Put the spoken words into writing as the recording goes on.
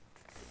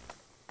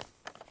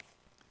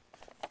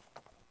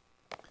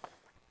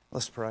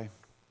Let's pray.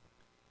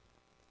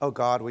 Oh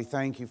God, we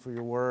thank you for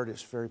your word.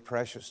 It's very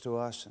precious to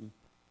us, and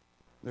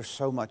there's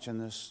so much in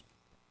these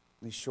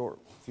short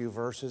few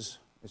verses.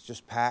 It's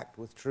just packed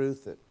with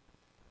truth that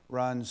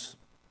runs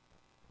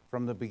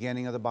from the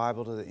beginning of the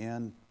Bible to the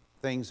end,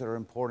 things that are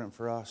important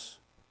for us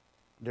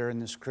during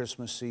this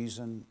Christmas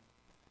season.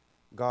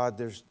 God,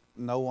 there's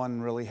no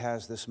one really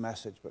has this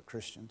message but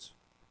Christians.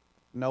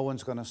 No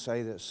one's going to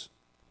say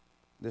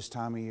this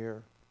time of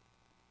year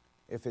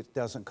if it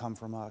doesn't come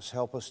from us.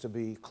 Help us to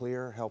be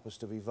clear. Help us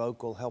to be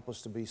vocal. Help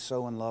us to be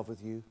so in love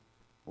with you.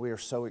 We are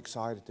so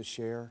excited to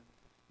share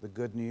the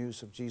good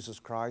news of Jesus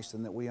Christ,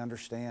 and that we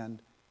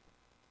understand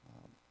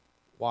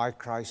why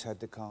Christ had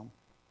to come.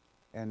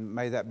 And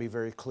may that be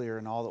very clear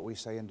in all that we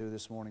say and do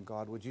this morning,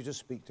 God. Would you just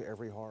speak to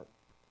every heart?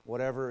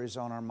 Whatever is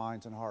on our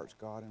minds and hearts,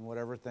 God, and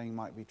whatever thing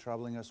might be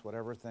troubling us,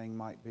 whatever thing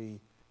might be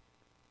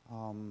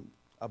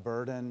a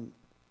burden,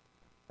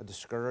 a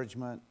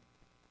discouragement,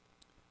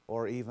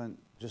 or even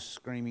just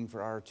screaming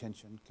for our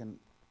attention, can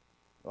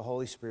the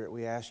Holy Spirit,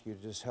 we ask you to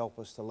just help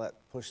us to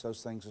push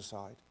those things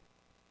aside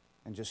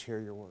and just hear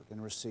your word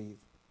and receive,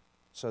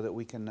 so that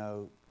we can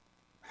know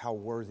how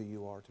worthy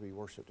you are to be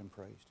worshiped and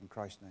praised. In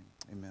Christ's name,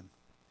 amen.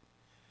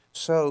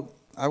 So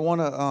I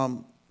want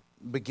to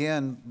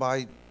begin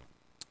by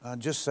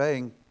just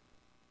saying,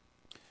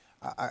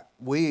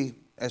 we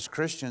as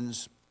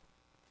Christians,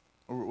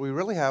 we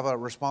really have a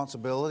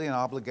responsibility and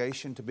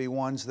obligation to be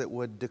ones that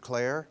would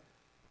declare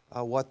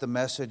what the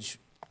message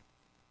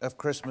of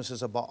Christmas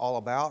is all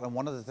about. And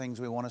one of the things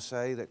we want to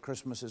say, that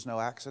Christmas is no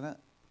accident.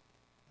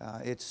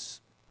 It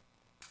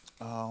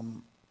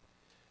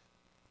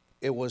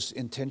was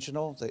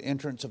intentional. The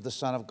entrance of the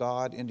Son of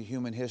God into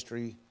human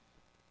history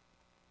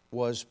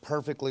was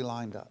perfectly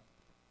lined up.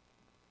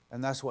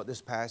 And that's what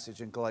this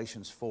passage in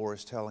Galatians 4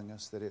 is telling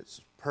us, that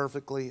it's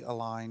perfectly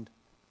aligned.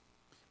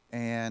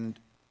 And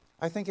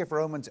I think if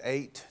Romans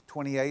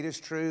 8:28 is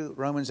true,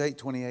 Romans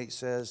 8:28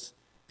 says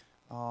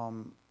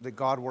that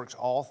God works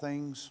all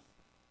things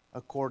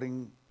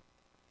according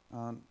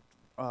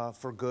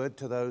for good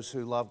to those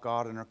who love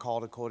God and are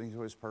called according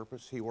to His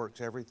purpose. He works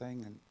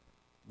everything, and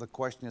the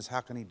question is,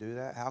 how can He do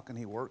that? How can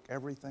He work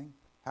everything?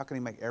 How can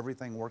He make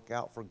everything work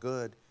out for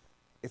good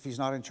if He's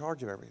not in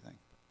charge of everything?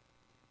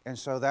 And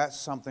so that's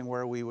something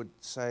where we would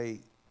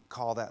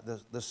call that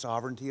the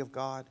sovereignty of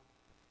God,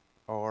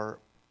 or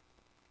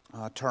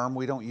a term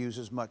we don't use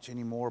as much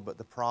anymore, but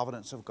the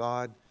providence of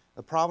God.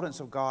 The providence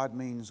of God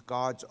means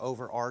God's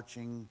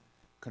overarching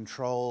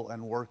control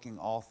and working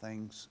all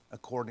things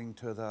according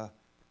to the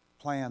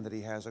plan that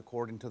He has,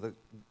 according to the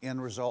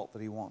end result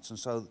that He wants. And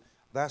so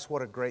that's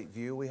what a great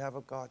view we have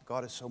of God.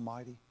 God is so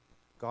mighty.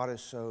 God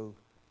is so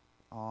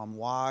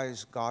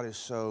wise. God is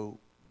so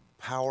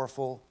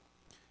powerful.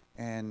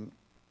 And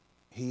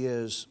He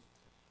is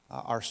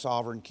our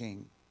sovereign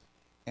King.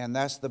 And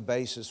that's the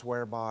basis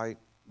whereby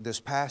this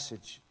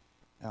passage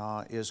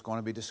is going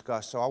to be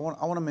discussed. So I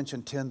want to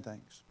mention 10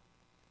 things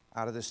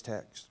out of this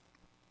text.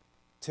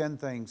 10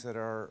 things that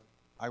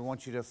I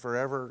want you to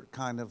forever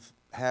kind of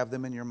have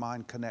them in your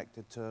mind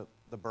connected to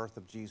the birth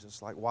of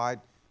Jesus. Like, why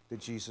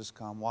did Jesus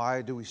come?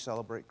 Why do we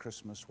celebrate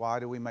Christmas? Why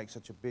do we make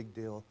such a big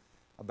deal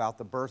about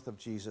the birth of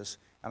Jesus?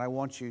 And I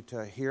want you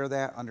to hear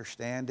that,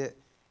 understand it,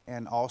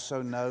 and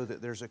also know that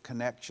there's a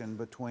connection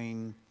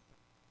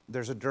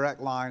there's a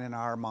direct line in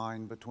our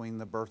mind between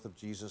the birth of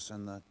Jesus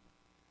and the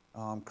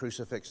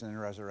crucifixion and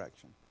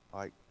resurrection.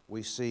 Like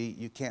we see,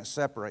 you can't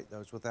separate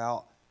those.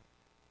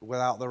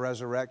 Without the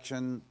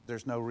resurrection,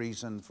 there's no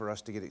reason for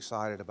us to get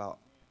excited about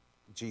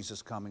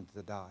Jesus coming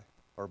to die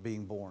or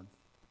being born,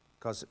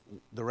 because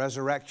the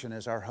resurrection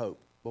is our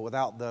hope. But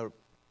without the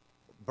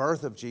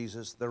birth of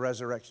Jesus, the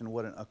resurrection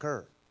wouldn't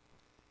occur.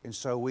 And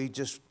so we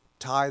just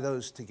tie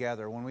those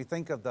together. When we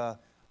think of the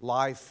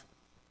life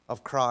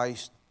of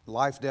Christ,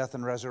 life, death,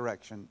 and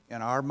resurrection,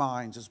 in our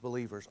minds as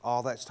believers,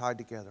 all that's tied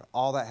together.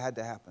 All that had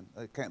to happen.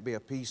 There can't be a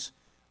piece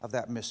of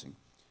that missing.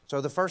 So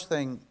the first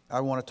thing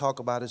I want to talk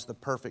about is the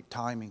perfect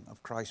timing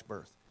of Christ's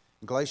birth.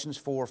 Galatians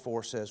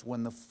 4:4 says,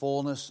 when the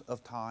fullness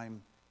of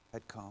time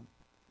had come.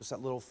 Just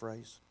that little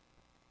phrase.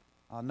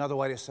 Another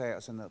way to say it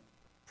is in the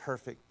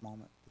perfect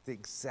moment, the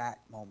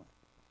exact moment.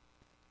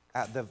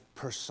 At the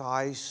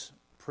precise,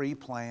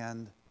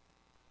 pre-planned,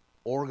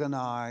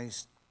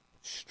 organized,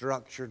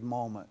 structured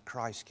moment,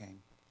 Christ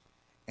came.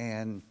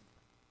 And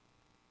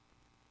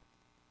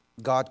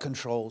God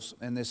controls,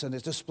 and it's a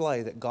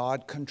display that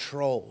God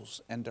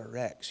controls and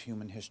directs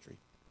human history.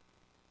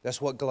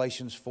 That's what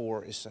Galatians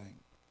 4 is saying.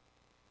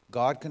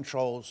 God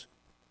controls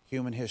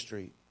human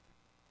history,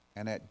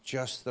 and at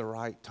just the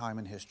right time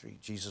in history,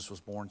 Jesus was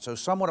born. So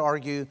some would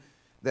argue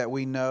that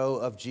we know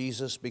of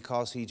Jesus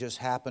because He just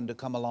happened to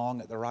come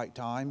along at the right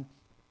time,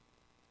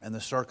 and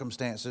the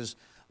circumstances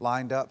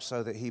lined up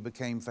so that He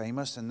became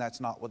famous, and that's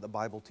not what the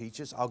Bible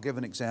teaches. I'll give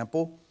an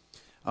example.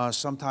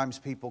 Sometimes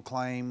people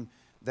claim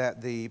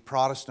that the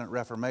Protestant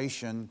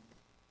Reformation,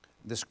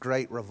 this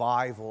great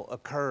revival,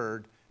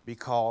 occurred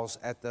because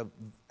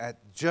it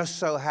just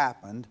so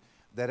happened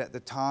that at the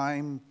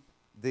time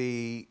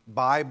the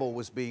Bible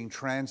was being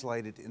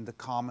translated into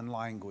common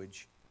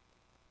language,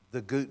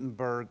 the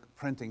Gutenberg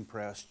printing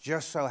press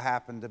just so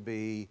happened to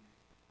be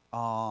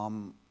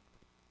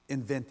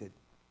invented,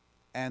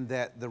 and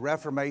that the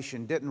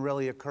Reformation didn't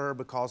really occur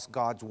because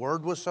God's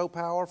Word was so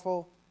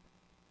powerful,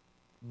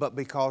 but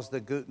because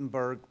the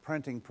Gutenberg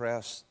printing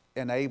press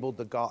enabled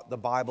the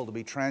Bible to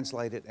be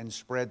translated and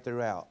spread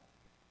throughout.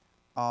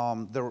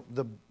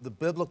 The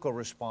biblical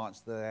response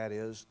to that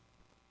is,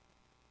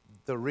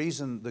 the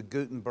reason the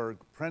Gutenberg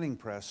printing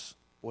press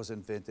was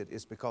invented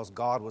is because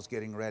God was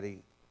getting ready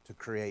to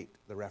create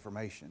the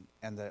Reformation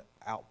and the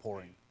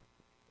outpouring.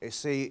 You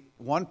see,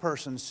 one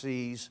person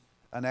sees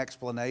an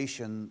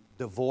explanation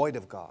devoid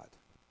of God,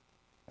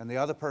 and the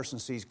other person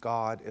sees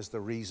God as the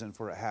reason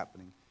for it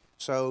happening.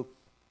 So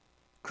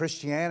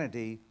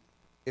Christianity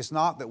is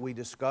not that we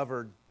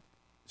discovered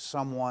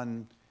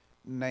someone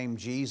named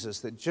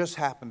Jesus that just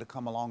happened to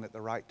come along at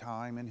the right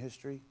time in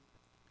history.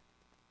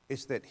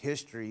 It's that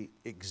history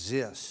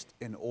exists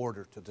in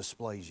order to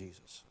display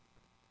Jesus.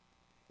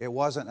 It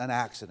wasn't an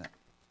accident.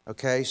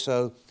 Okay,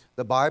 so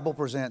the Bible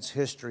presents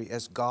history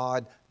as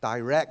God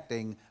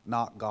directing,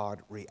 not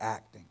God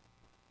reacting.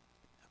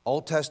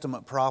 Old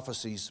Testament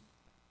prophecies,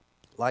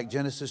 like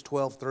Genesis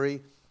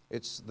 12:3,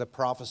 it's the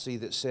prophecy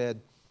that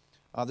said,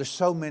 there's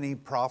so many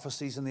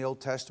prophecies in the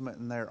Old Testament,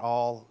 and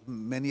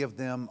many of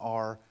them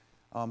are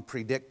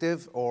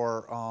predictive,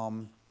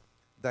 or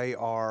they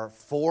are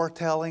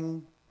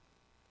foretelling.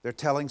 They're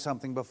telling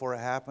something before it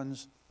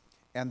happens,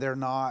 and they're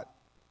not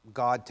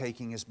God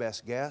taking His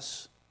best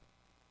guess.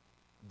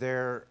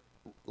 They're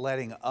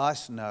letting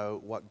us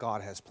know what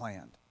God has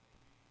planned.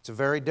 It's a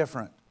very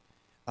different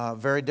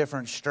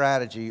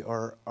strategy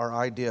or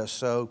idea.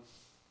 So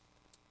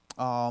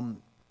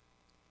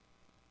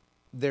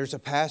there's a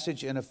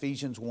passage in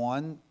Ephesians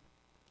 1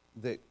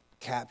 that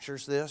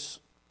captures this.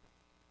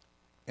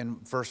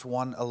 In chapter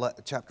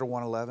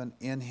 1:11,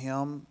 in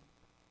Him,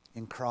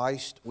 in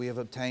Christ, we have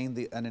obtained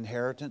an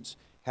inheritance,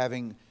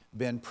 having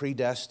been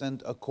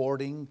predestined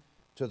according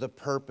to the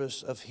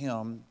purpose of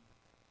Him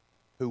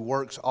who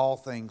works all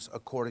things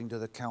according to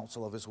the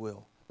counsel of His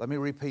will. Let me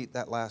repeat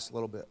that last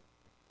little bit.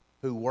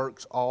 Who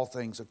works all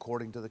things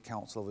according to the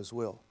counsel of His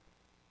will.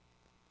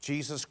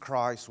 Jesus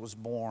Christ was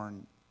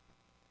born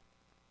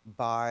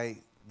by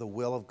the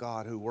will of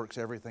God, who works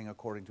everything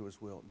according to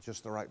His will,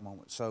 just the right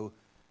moment. So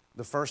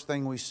the first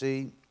thing we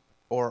see,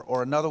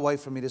 or another way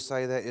for me to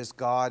say that, is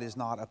God is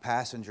not a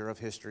passenger of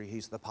history,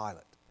 He's the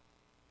pilot.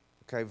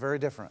 Okay, very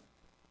different.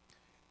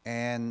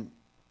 And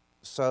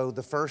so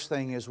the first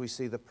thing is we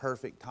see the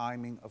perfect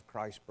timing of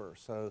Christ's birth.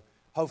 So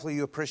hopefully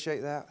you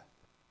appreciate that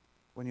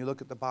when you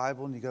look at the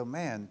Bible and you go,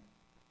 man,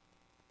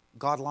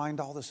 God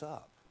lined all this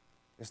up.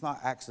 It's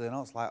not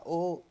accidental. It's like,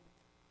 oh,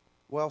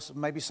 well,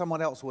 maybe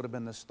someone else would have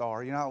been the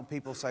star. You know how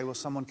people say, well,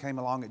 someone came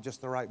along at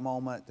just the right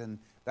moment and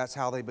that's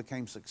how they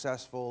became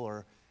successful,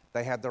 or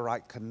they had the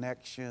right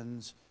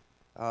connections.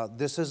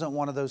 This isn't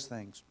one of those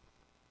things.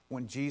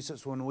 When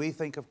we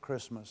think of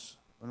Christmas,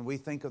 when we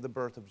think of the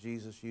birth of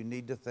Jesus, you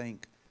need to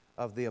think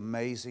of the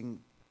amazing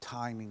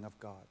timing of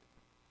God.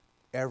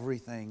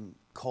 Everything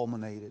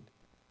culminated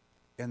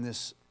in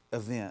this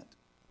event.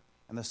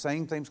 And the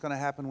same thing's going to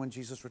happen when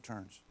Jesus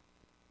returns.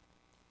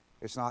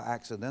 It's not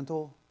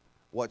accidental.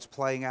 What's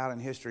playing out in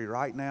history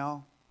right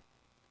now,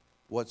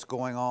 what's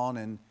going on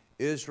in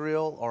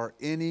Israel or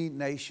any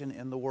nation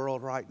in the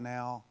world right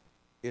now,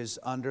 is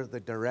under the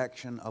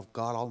direction of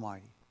God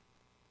Almighty.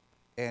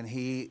 And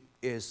He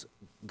is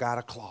got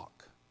a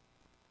clock.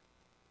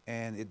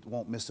 And it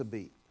won't miss a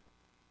beat.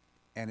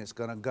 And it's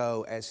going to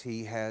go as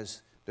He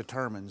has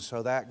determined.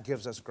 So that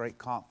gives us great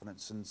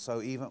confidence. And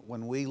so even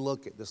when we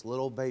look at this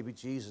little baby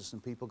Jesus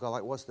and people go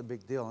like, what's the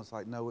big deal? And it's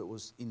like, no, it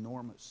was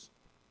enormous.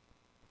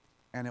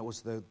 And it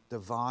was the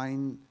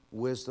divine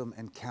wisdom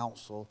and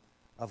counsel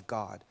of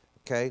God.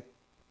 Okay?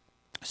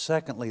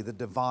 Secondly, the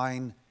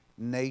divine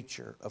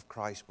nature of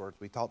Christ's birth.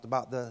 We talked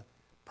about the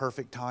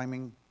perfect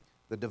timing,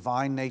 the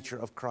divine nature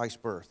of Christ's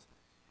birth.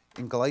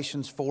 In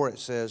Galatians 4 it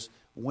says,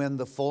 when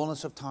the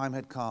fullness of time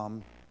had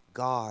come,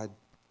 God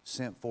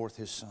sent forth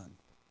His Son.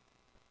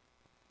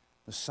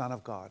 The Son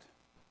of God.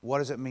 What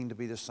does it mean to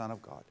be the Son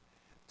of God?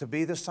 To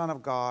be the Son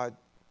of God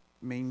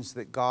means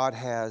that God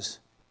has,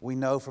 we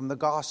know from the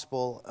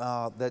gospel,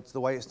 that's the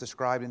way it's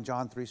described in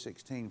John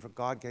 3:16, for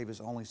God gave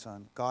His only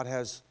Son. God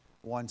has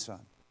one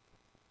Son.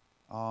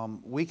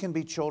 We can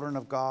be children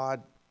of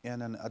God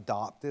in an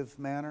adoptive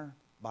manner,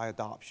 by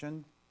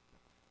adoption,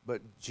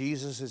 but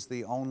Jesus is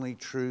the only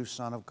true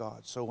Son of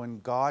God. So when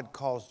God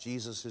calls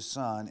Jesus His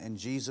Son, and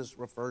Jesus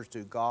refers to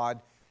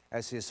God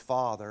as His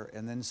Father,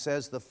 and then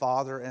says the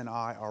Father and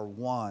I are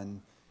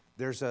one,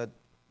 there's a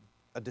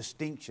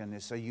distinction.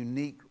 It's a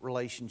unique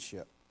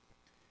relationship.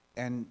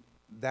 And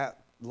that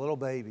little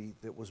baby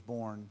that was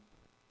born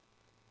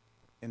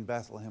in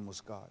Bethlehem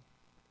was God.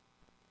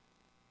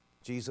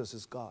 Jesus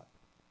is God.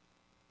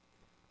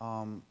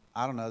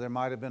 I don't know, there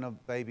might have been a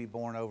baby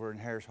born over in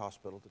Harris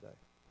Hospital today.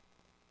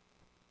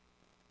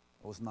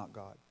 It was not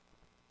God.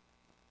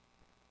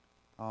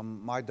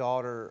 My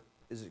daughter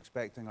is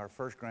expecting our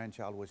first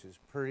grandchild, which is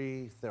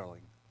pretty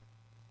thrilling.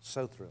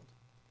 So thrilled.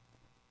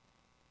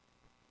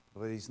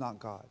 But he's not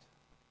God.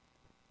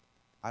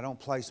 I don't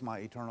place my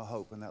eternal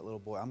hope in that little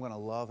boy. I'm going to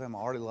love him. I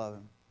already love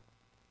him.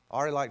 I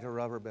already like to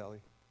rub her belly.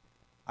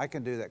 I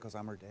can do that because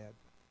I'm her dad.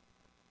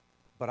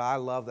 But I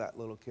love that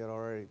little kid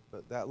already.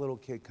 But that little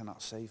kid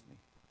cannot save me.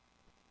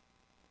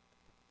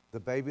 The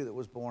baby that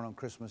was born on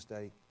Christmas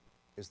Day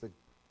is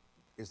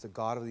the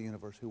God of the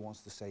universe who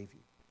wants to save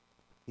you.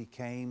 He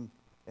came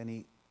and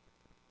he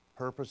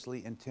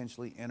purposely,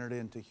 intentionally entered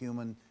into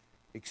human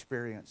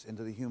experience,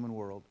 into the human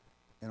world,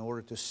 in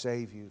order to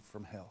save you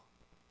from hell.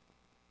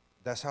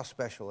 That's how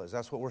special it is.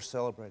 That's what we're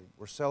celebrating.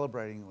 We're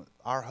celebrating.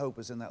 Our hope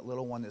is in that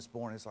little one that's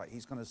born. It's like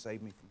he's going to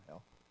save me from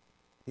hell.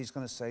 He's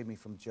going to save me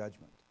from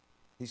judgment.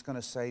 He's going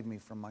to save me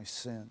from my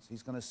sins.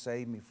 He's going to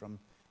save me from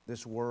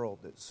this world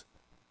that's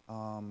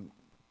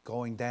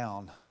going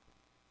down.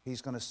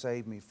 He's going to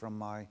save me from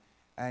my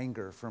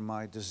anger, from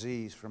my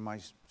disease, from my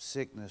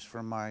sickness,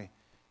 from my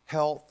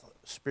health,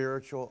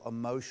 spiritual,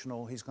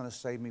 emotional. He's going to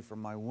save me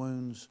from my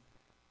wounds.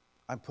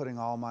 I'm putting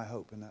all my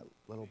hope in that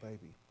little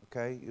baby.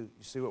 Okay? You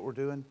see what we're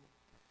doing?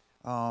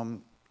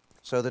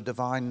 So the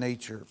divine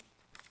nature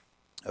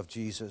of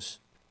Jesus,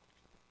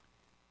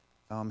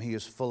 he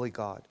is fully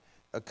God.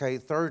 Okay,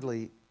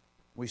 thirdly,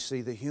 we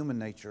see the human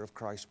nature of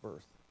Christ's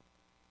birth.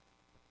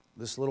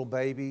 This little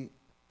baby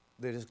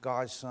that is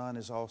God's son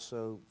is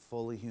also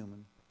fully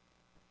human.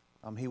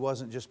 He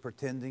wasn't just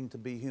pretending to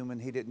be human.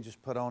 He didn't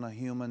just put on a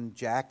human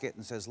jacket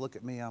and says, look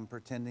at me, I'm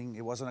pretending.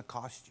 It wasn't a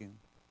costume.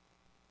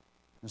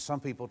 And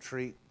some people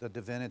treat the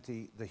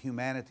divinity, the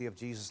humanity of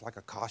Jesus like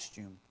a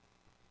costume.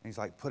 And he's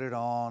like, put it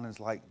on. It's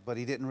like, but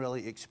he didn't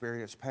really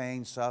experience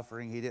pain,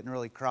 suffering. He didn't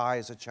really cry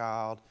as a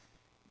child.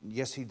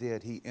 Yes, he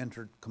did. He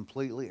entered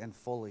completely and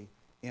fully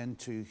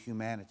into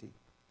humanity.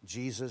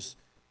 Jesus,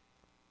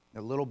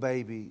 a little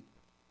baby,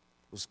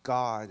 was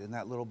God, and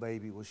that little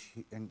baby was,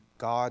 and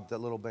God, that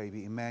little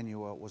baby,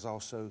 Emmanuel, was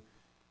also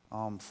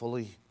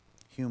fully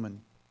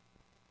human.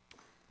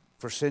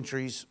 For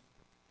centuries,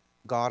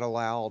 God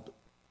allowed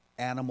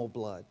animal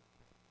blood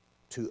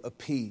to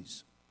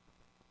appease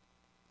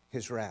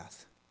his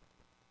wrath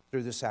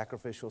through the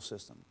sacrificial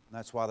system. And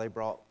that's why they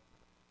brought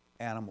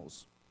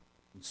animals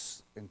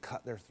and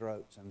cut their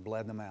throats and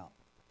bled them out,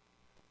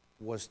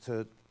 was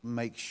to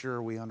make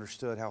sure we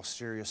understood how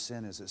serious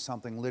sin is. That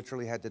something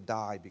literally had to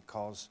die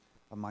because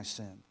of my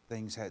sin.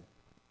 Things had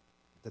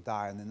to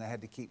die, and then they had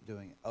to keep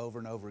doing it over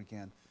and over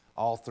again,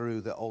 all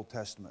through the Old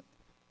Testament.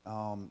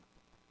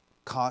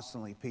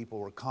 Constantly, people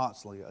were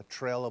constantly a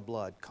trail of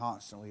blood,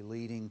 constantly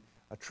leading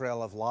a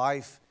trail of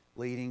life,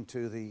 leading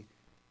to the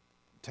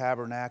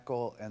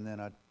tabernacle, and then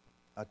a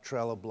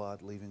trail of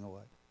blood leaving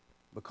away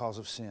because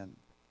of sin.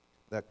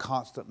 That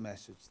constant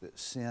message that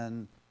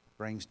sin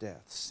brings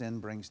death. Sin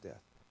brings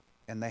death.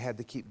 And they had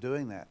to keep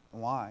doing that.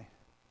 Why?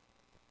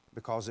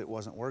 Because it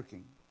wasn't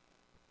working.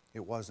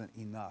 It wasn't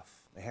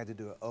enough. They had to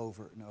do it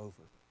over and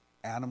over.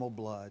 Animal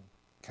blood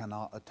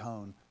cannot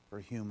atone for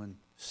human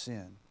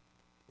sin.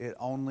 It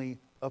only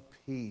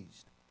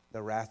appeased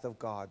the wrath of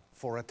God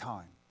for a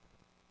time.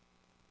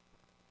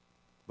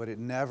 But it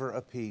never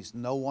appeased.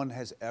 No one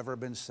has ever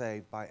been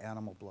saved by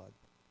animal blood.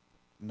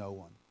 No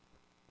one.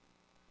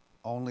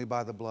 Only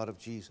by the blood of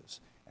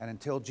Jesus. And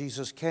until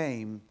Jesus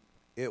came,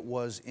 it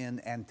was in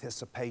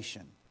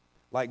anticipation.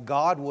 Like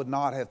God would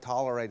not have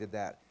tolerated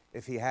that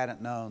if he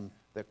hadn't known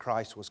that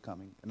Christ was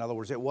coming. In other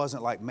words, it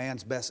wasn't like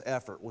man's best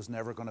effort was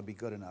never going to be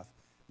good enough.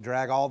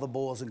 Drag all the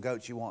bulls and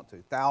goats you want to,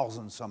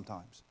 thousands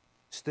sometimes.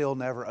 Still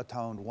never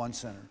atoned one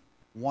sinner.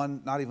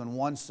 Not even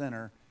one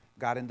sinner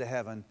got into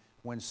heaven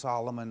when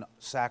Solomon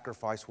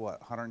sacrificed,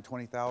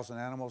 120,000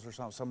 animals or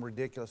something, some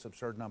ridiculous,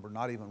 absurd number.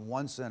 Not even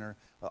one sinner,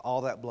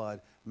 all that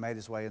blood made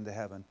his way into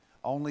heaven.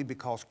 Only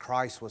because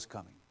Christ was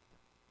coming.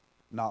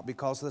 Not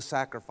because of the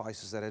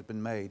sacrifices that had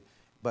been made,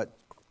 but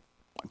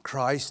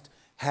Christ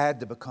had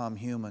to become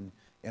human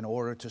in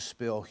order to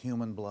spill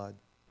human blood.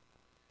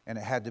 And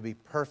it had to be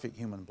perfect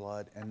human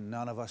blood, and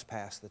none of us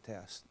passed the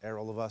test.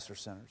 All of us are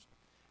sinners.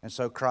 And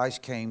so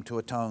Christ came to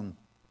atone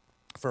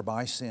for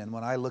my sin.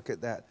 When I look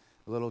at that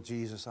little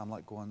Jesus, I'm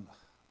like going,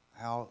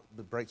 how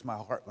it breaks my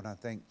heart when I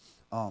think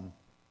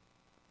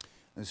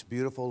this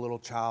beautiful little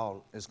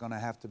child is going to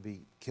have to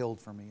be killed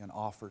for me and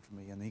offered for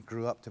me. And he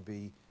grew up to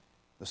be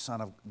the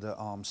son of the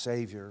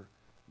Savior.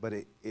 But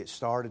it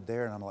started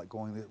there, and I'm like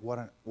going,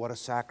 what a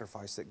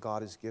sacrifice that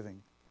God is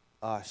giving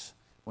us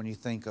when you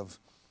think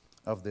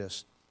of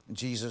this.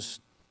 Jesus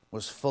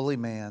was fully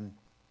man,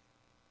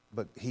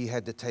 but he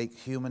had to take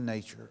human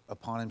nature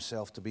upon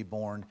himself to be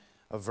born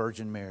of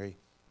Virgin Mary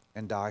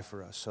and die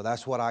for us. So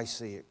that's what I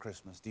see at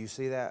Christmas. Do you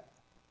see that?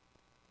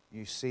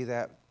 You see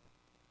that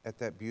at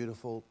that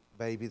beautiful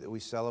baby that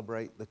we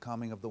celebrate, the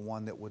coming of the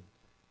one that would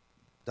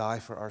die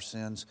for our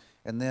sins.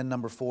 And then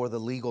number 4, the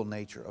legal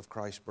nature of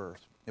Christ's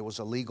birth. It was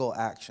a legal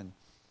action.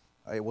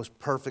 It was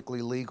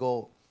perfectly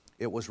legal.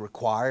 It was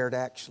required,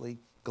 actually.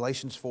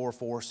 Galatians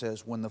 4:4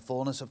 says, when the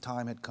fullness of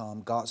time had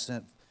come, God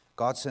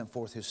sent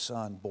forth his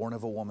son, born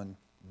of a woman,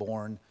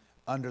 born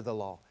under the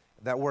law.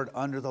 That word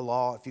under the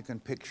law, if you can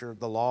picture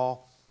the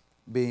law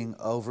being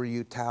over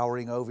you,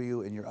 towering over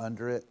you, and you're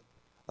under it.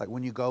 Like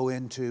when you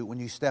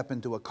step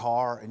into a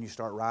car and you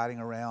start riding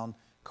around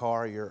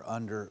car, you're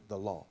under the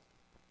law.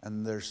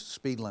 And there's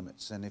speed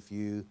limits. And if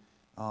there's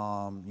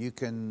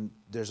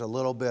a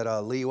little bit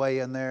of leeway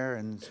in there,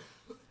 and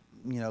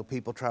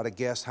people try to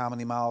guess how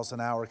many miles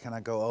an hour can I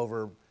go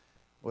over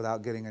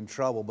without getting in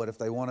trouble. But if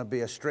they want to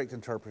be a strict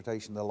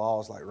interpretation, the law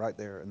is like right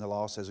there. And the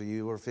law says, well,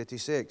 you were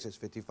 56, it's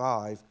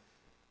 55.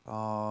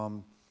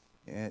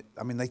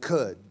 They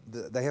could.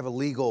 They have a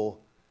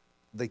legal,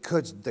 they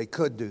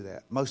could do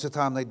that. Most of the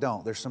time they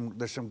don't. There's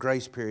some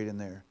grace period in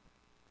there.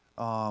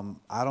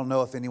 I don't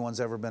know if anyone's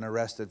ever been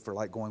arrested for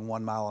like going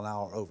 1 mile an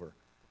hour over.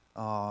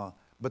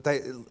 But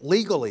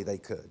legally they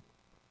could.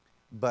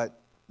 But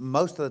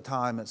most of the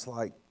time it's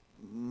like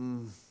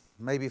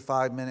maybe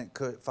 5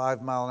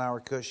 mile an hour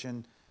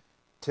cushion,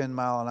 10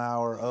 mile an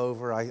hour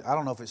over. I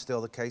don't know if it's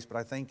still the case, but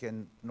I think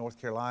in North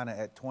Carolina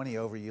at 20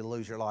 over you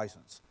lose your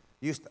license.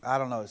 I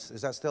don't know,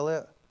 is that still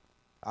it?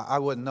 I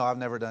wouldn't know. I've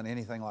never done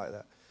anything like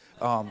that.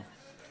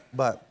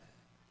 But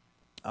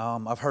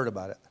I've heard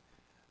about it.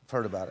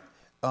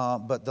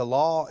 But the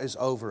law is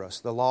over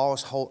us. The law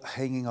is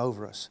hanging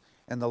over us.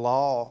 And the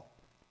law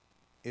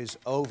is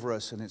over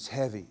us, and it's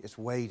heavy, it's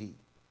weighty.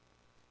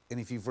 And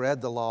if you've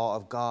read the law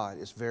of God,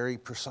 it's very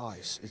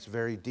precise, it's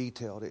very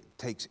detailed. It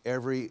takes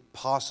every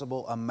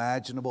possible,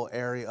 imaginable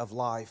area of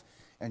life,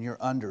 and you're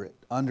under it,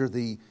 under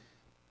the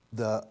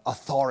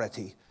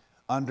authority,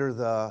 under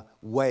the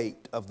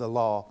weight of the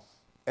law.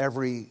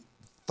 Every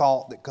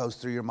thought that goes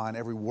through your mind,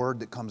 every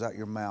word that comes out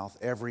your mouth,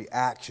 every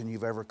action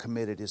you've ever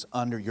committed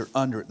you're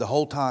under it. The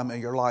whole time of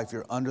your life,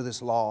 you're under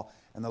this law,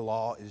 and the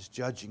law is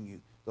judging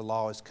you. The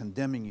law is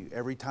condemning you.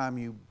 Every time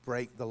you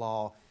break the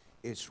law,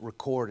 it's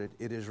recorded,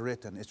 it is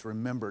written, it's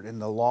remembered in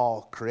the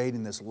law,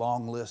 creating this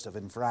long list of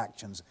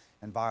infractions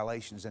and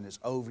violations, and it's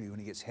over you,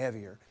 and it gets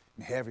heavier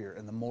and heavier,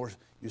 and the more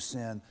you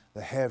sin,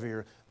 the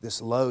heavier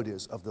this load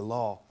is of the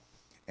law.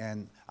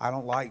 And I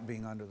don't like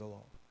being under the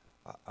law.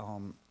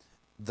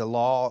 The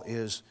law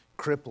is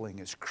crippling,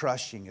 it's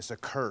crushing, it's a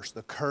curse.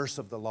 The curse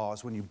of the law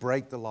is when you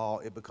break the law,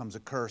 it becomes a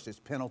curse. Its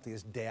penalty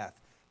is death.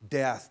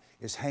 Death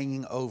is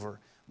hanging over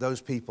those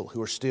people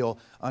who are still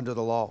under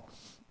the law.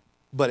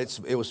 But it's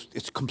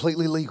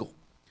completely legal.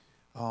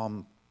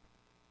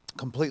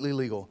 Completely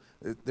legal.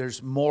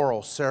 There's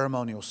moral,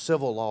 ceremonial,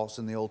 civil laws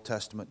in the Old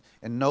Testament,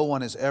 and no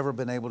one has ever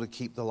been able to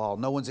keep the law.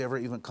 No one's ever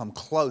even come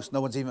close.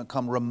 No one's even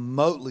come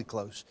remotely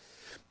close.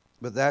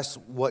 But that's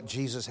what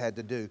Jesus had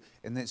to do.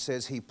 And it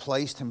says he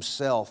placed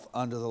himself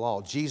under the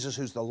law. Jesus,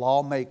 who's the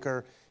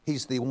lawmaker,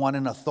 he's the one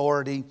in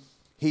authority.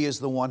 He is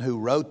the one who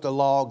wrote the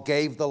law,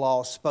 gave the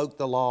law, spoke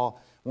the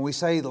law. When we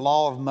say the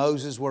law of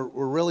Moses, we're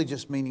really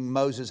just meaning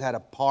Moses had a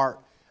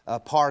part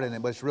in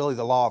it, but it's really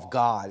the law of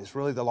God. It's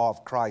really the law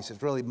of Christ.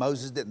 It's really,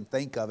 Moses didn't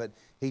think of it.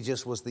 He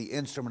just was the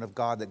instrument of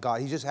God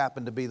he just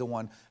happened to be the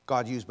one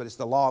God used, but it's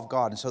the law of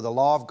God. And so the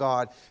law of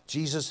God,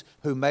 Jesus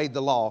who made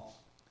the law,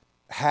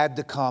 had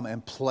to come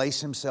and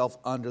place himself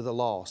under the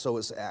law. So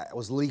it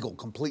was legal,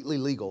 completely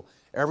legal.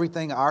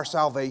 Everything, our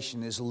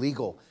salvation is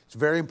legal. It's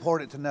very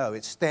important to know.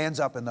 It stands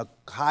up in the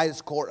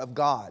highest court of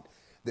God,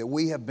 that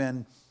we have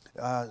been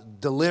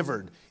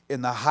delivered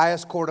in the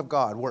highest court of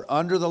God. We're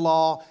under the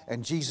law,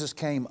 and Jesus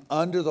came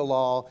under the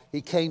law.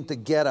 He came to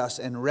get us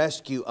and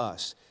rescue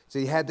us. So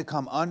he had to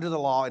come under the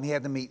law, and he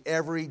had to meet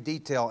every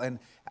detail. And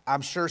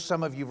I'm sure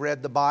some of you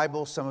read the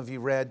Bible. Some of you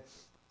read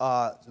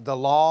the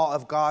law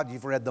of God.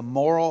 You've read the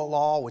moral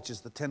law, which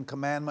is the 10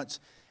 Commandments.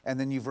 And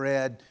then you've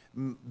read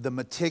the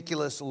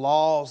meticulous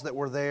laws that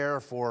were there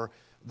for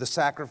the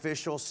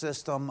sacrificial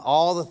system,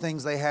 all the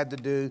things they had to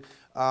do.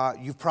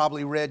 You've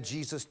probably read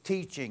Jesus'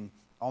 teaching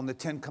on the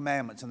 10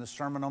 Commandments and the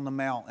Sermon on the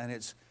Mount. And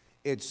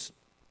it's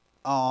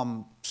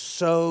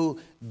so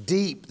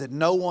deep that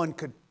no one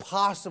could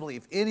possibly,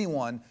 if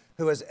anyone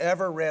who has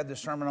ever read the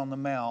Sermon on the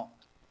Mount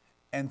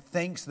and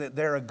thinks that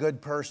they're a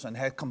good person,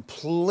 had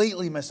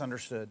completely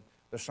misunderstood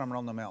the Sermon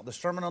on the Mount. The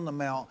Sermon on the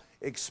Mount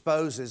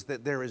exposes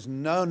that there is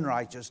none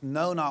righteous,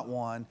 no, not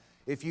one.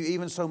 If you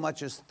even so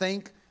much as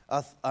think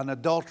an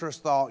adulterous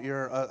thought,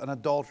 you're an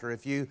adulterer.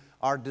 If you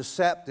are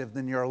deceptive,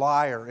 then you're a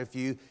liar. If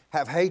you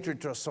have hatred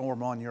to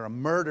someone, you're a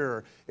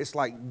murderer. It's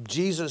like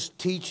Jesus'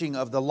 teaching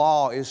of the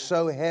law is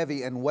so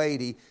heavy and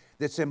weighty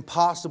that it's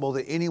impossible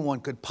that anyone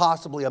could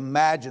possibly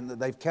imagine that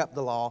they've kept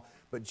the law.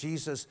 But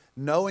Jesus,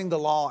 knowing the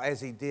law as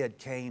he did,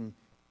 came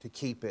to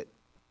keep it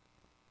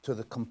to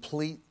the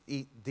complete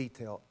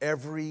detail.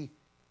 Every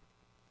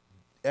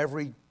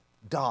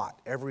dot,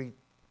 every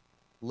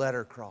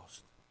letter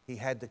crossed. He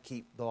had to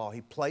keep the law.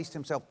 He placed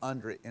himself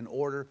under it in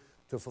order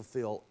to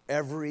fulfill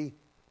every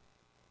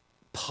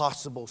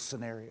possible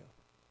scenario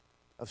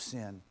of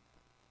sin.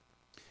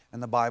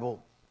 And the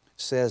Bible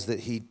says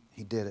that he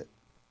did it.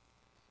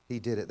 He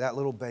did it. That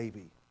little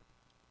baby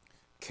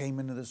came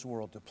into this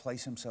world to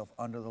place himself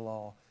under the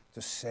law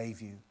to save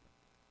you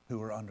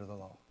who are under the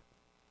law.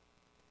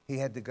 He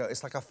had to go.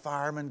 It's like a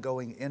fireman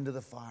going into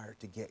the fire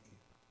to get you.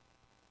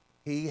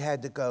 He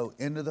had to go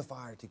into the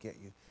fire to get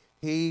you.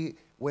 He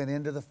went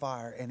into the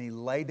fire and he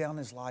laid down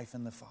his life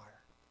in the fire.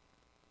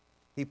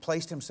 He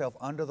placed himself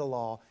under the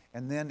law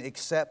and then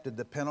accepted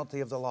the penalty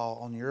of the law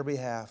on your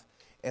behalf.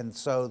 And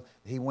so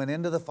he went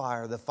into the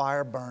fire. The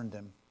fire burned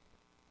him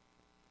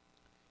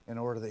in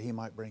order that he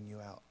might bring you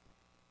out.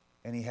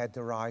 And he had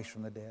to rise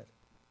from the dead.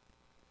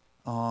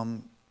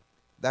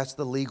 That's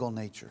the legal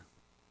nature.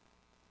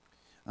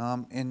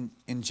 In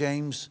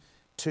James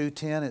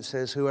 2:10 it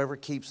says, whoever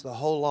keeps the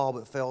whole law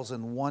but fails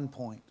in one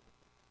point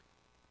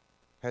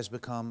has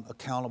become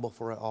accountable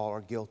for it all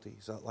or guilty.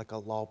 So like a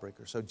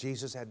lawbreaker. So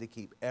Jesus had to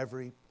keep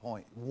every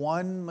point.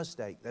 One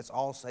mistake. That's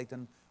all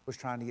Satan was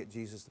trying to get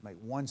Jesus to make.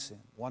 One sin,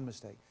 one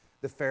mistake.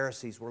 The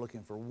Pharisees were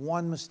looking for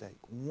one mistake,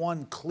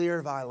 one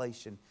clear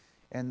violation.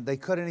 And they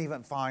couldn't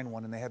even find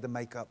one, and they had to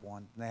make up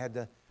one. And they had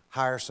to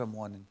hire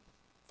someone and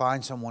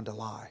find someone to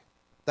lie.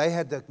 They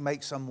had to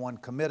make someone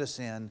commit a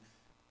sin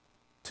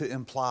to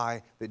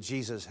imply that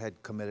Jesus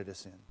had committed a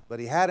sin.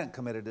 But he hadn't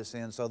committed a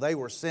sin, so they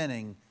were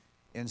sinning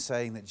in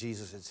saying that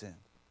Jesus had sinned.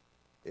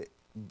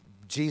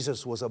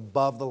 Jesus was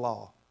above the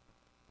law,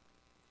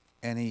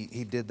 and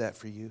he did that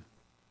for you.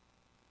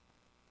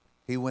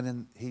 He went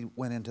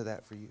into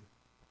that for you.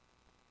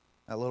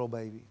 That little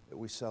baby that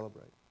we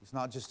celebrate. He's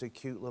not just a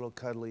cute little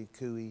cuddly,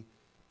 cooey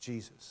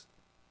Jesus.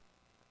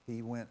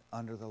 He went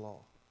under the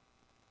law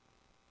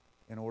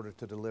in order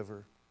to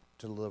deliver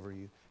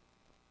you.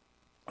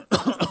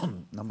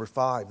 Number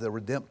 5, the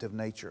redemptive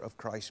nature of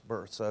Christ's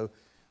birth. So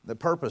the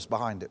purpose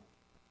behind it.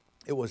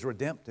 It was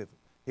redemptive.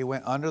 He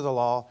went under the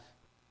law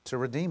to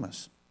redeem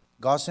us.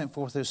 God sent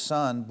forth His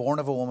Son, born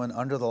of a woman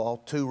under the law,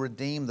 to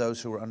redeem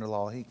those who were under the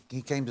law.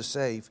 He came to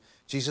save.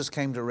 Jesus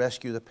came to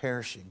rescue the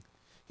perishing.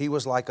 He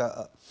was like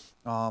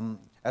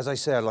as I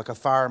said, like a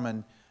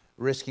fireman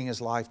risking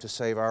his life to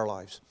save our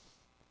lives.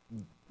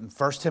 In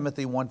 1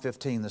 Timothy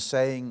 1:15,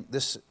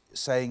 this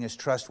saying is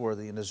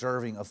trustworthy and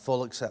deserving of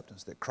full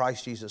acceptance, that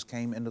Christ Jesus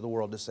came into the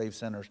world to save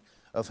sinners,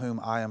 of whom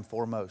I am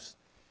foremost.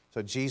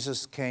 So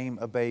Jesus came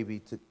a baby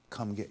to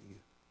come get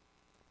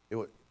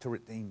you, to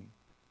redeem you.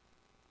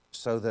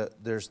 So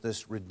that there's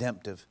this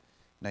redemptive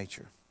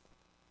nature,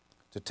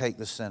 to take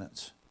the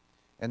sentence.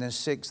 And then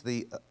 6,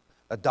 the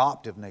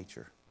adoptive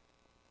nature.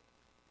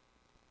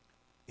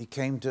 He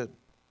came to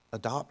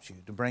adopt you,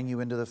 to bring you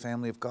into the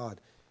family of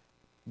God.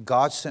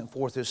 God sent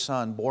forth His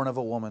Son, born of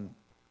a woman,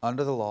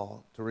 under the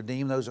law, to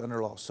redeem those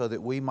under law, so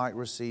that we might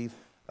receive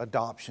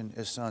adoption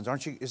as sons.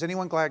 Aren't you? Is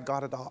anyone glad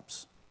God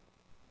adopts?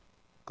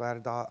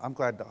 I'm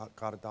glad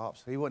God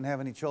adopts. He wouldn't have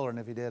any children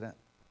if He didn't.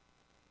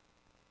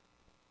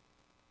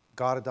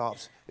 God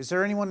adopts. Is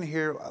there anyone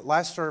here?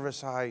 Last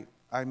service I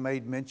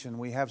made mention,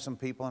 we have some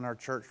people in our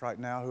church right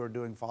now who are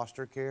doing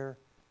foster care.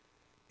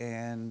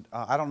 And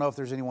I don't know if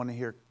there's anyone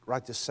here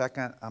right this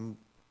second.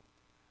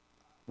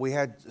 We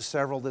had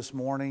several this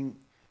morning,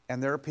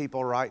 and there are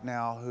people right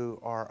now who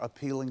are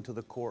appealing to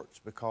the courts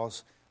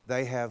because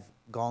they have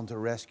gone to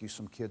rescue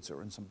some kids that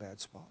were in some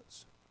bad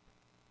spots.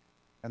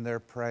 And they're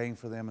praying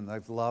for them, and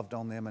they've loved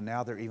on them, and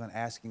now they're even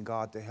asking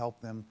God to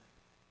help them,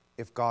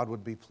 if God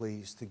would be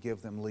pleased, to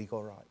give them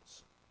legal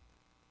rights.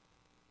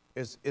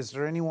 Is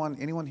there anyone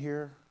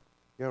here?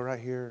 Yeah, right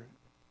here.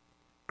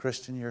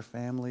 Christian, your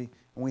family.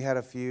 And we had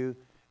a few.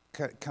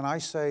 Can I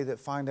say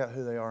that find out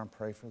who they are and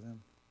pray for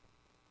them?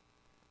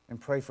 And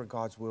pray for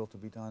God's will to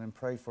be done, and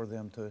pray for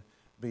them to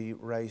be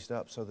raised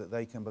up so that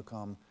they can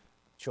become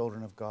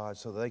children of God,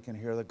 so that they can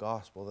hear the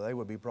gospel, that they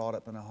would be brought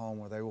up in a home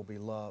where they will be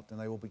loved and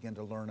they will begin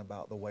to learn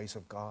about the ways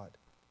of God.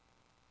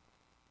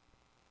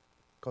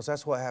 Because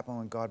that's what happened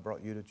when God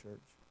brought you to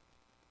church.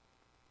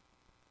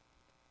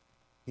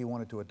 He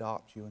wanted to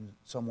adopt you, and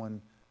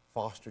someone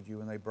fostered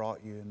you and they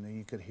brought you, and then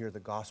you could hear the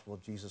gospel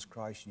of Jesus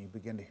Christ, and you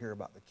begin to hear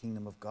about the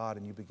kingdom of God,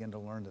 and you begin to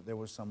learn that there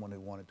was someone who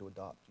wanted to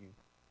adopt you.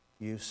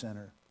 You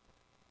sinner,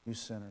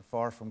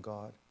 far from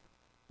God.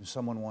 And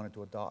someone wanted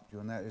to adopt you,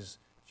 and that is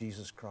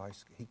Jesus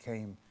Christ. He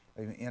came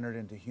and entered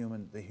into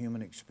the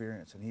human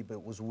experience, and He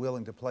was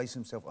willing to place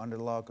Himself under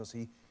the law because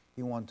he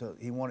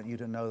wanted you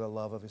to know the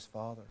love of His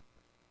Father.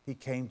 He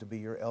came to be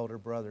your elder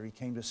brother. He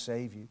came to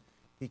save you.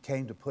 He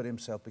came to put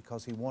Himself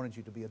because He wanted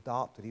you to be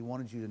adopted. He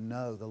wanted you to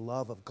know the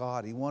love of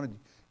God. He wanted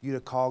you to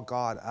call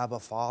God Abba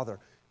Father.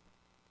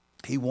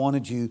 He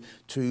wanted you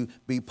to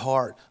be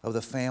part of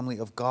the family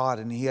of God,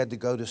 and He had to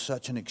go to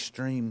such an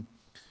extreme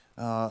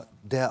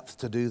depth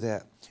to do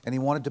that. And He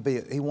wanted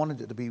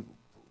it to be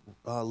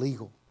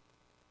legal,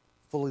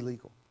 fully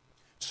legal.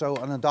 So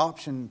an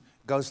adoption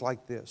goes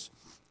like this.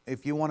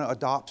 If you want to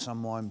adopt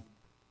someone,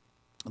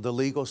 the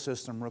legal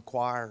system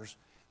requires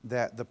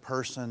that the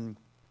person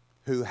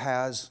who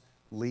has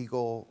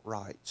legal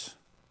rights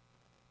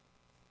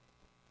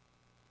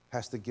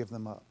has to give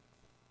them up.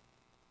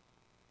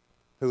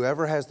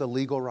 Whoever has the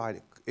legal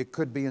right, it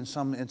could be in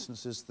some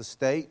instances the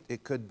state,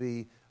 it could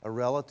be a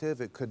relative,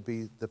 it could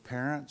be the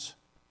parents,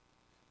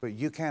 but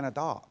you can't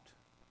adopt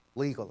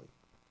legally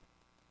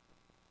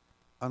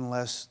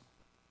unless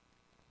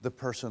the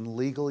person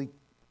legally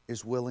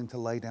is willing to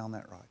lay down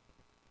that right.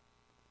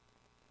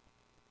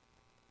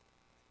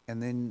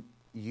 And then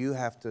you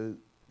have to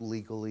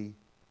legally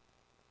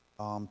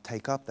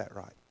take up that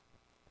right.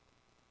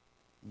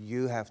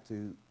 You have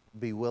to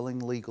be willing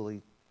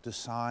legally to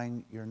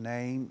sign your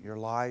name, your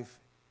life,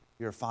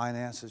 your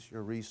finances,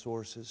 your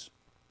resources,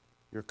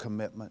 your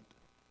commitment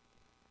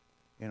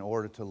in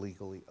order to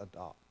legally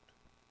adopt.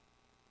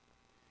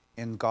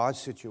 In God's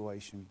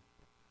situation,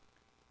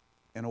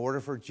 in order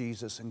for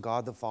Jesus and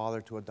God the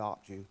Father to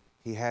adopt you,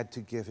 He had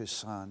to give His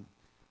Son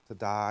to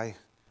die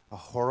a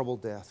horrible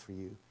death for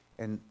you.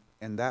 And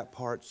that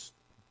part's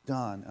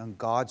done on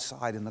God's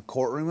side, in the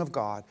courtroom of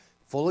God,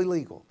 fully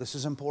legal. This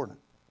is important.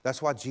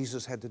 That's why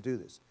Jesus had to do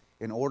this.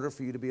 In order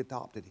for you to be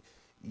adopted,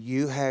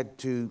 you had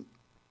to,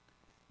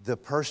 the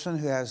person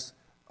who has,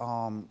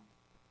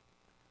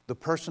 the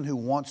person who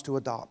wants to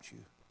adopt you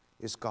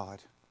is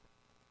God.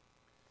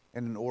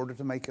 And in order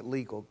to make it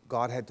legal,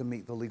 God had to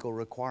meet the legal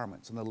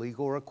requirements. And the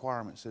legal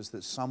requirements is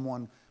that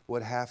someone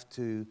would have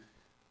to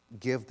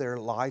give their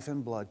life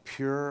and blood,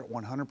 pure,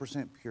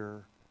 100%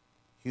 pure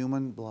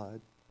human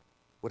blood,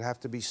 would have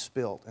to be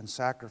spilt and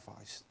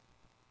sacrificed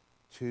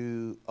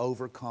to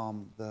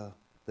overcome the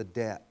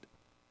debt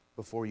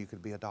before you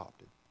could be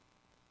adopted.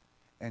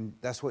 And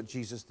that's what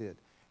Jesus did.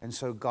 And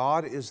so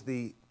God is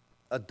the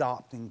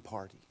adopting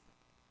party.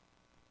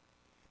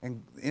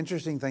 And the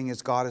interesting thing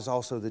is God is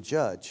also the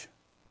judge.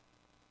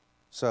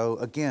 So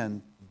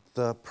again,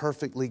 the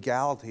perfect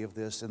legality of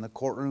this in the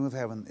courtroom of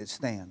heaven, it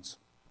stands.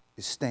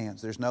 It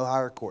stands. There's no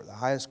higher court. The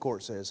highest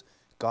court says,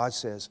 God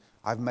says,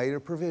 I've made a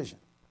provision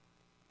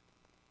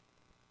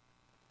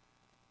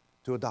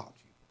to adopt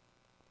you.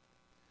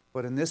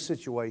 But in this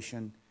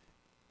situation,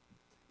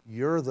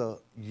 you're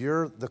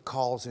the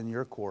cause in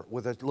your court.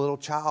 With a little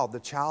child, the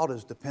child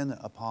is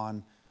dependent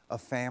upon a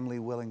family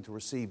willing to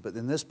receive. But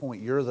in this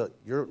point, you're the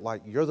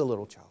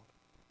little child.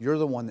 You're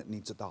the one that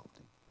needs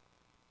adopting.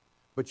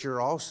 But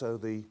you're also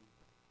the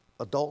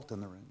adult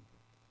in the room.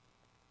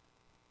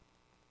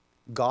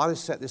 God has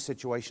set this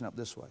situation up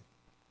this way.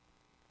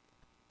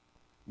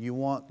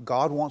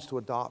 God wants to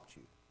adopt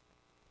you,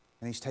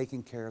 and He's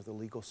taking care of the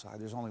legal side.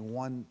 There's only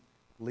one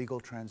legal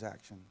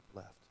transaction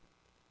left.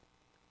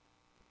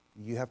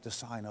 You have to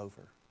sign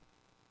over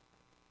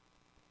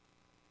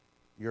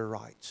your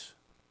rights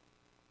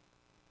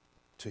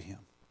to Him.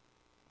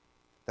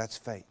 That's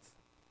faith.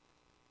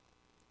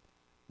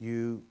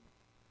 You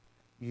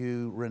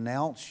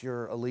renounce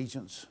your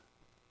allegiance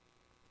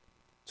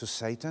to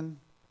Satan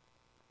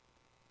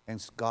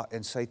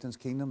and Satan's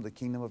kingdom, the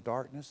kingdom of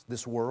darkness,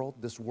 this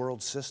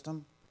world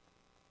system,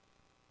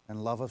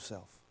 and love of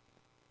self.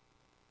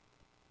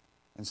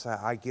 And say,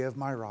 I give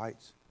my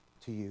rights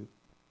to you.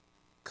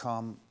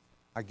 Come,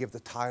 I give the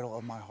title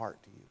of my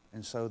heart to you.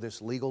 And so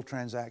this legal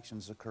transaction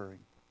is occurring.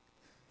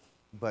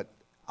 But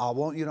I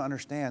want you to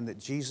understand that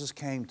Jesus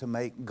came to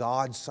make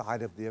God's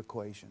side of the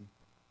equation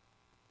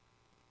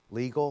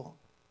legal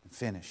and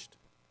finished.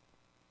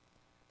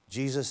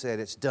 Jesus said,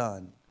 it's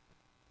done.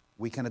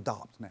 We can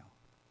adopt now.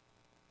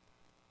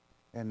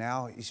 And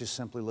now He's just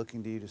simply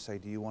looking to you to say,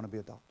 do you want to be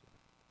adopted?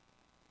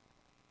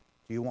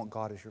 Do you want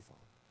God as your Father?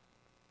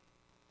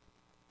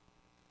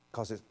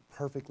 Because it's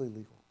perfectly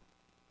legal.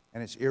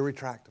 And it's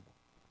irretractable.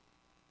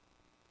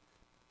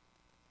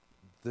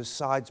 This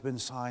side's been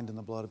signed in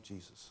the blood of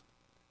Jesus.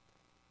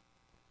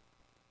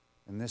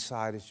 And this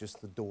side is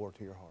just the door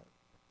to your heart.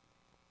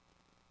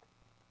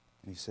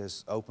 And He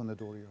says, open the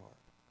door to your heart.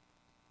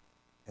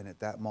 And at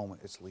that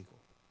moment, it's legal.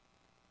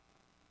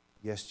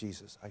 Yes,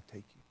 Jesus, I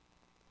take you.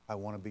 I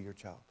want to be your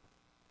child.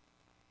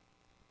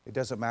 It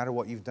doesn't matter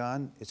what you've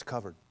done, it's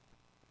covered.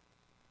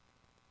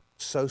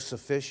 So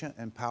sufficient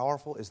and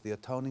powerful is the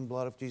atoning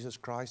blood of Jesus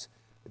Christ.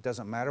 It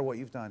doesn't matter what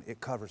you've done, it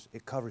covers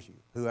you.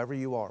 Whoever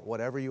you are,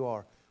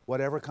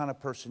 whatever kind of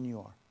person you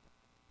are.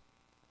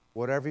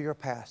 Whatever your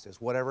past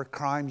is, whatever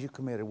crimes you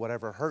committed,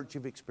 whatever hurt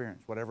you've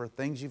experienced, whatever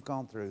things you've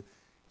gone through,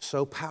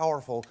 so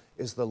powerful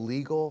is the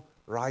legal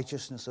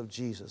righteousness of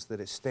Jesus that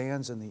it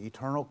stands in the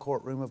eternal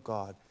courtroom of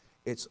God.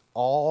 It's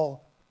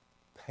all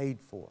paid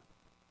for.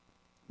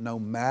 No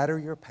matter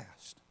your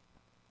past,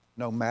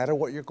 no matter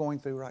what you're going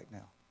through right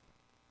now.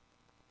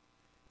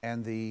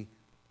 And the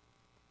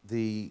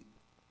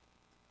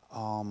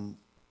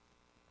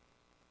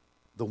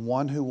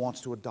one who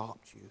wants to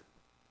adopt you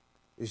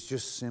is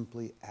just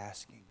simply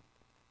asking,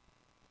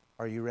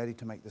 are you ready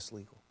to make this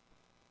legal?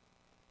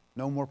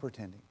 No more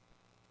pretending.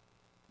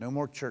 No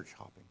more church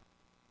hopping.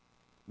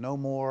 No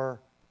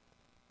more,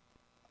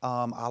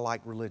 I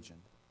like religion.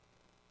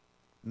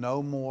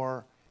 No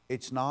more,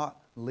 it's not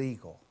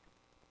legal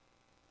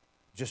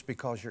just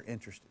because you're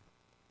interested.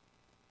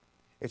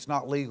 It's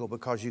not legal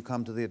because you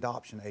come to the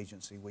adoption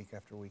agency week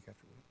after week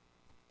after week.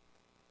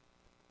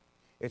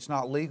 It's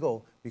not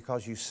legal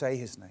because you say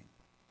His name.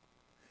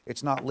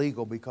 It's not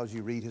legal because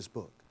you read His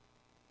book.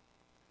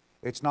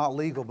 It's not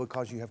legal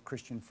because you have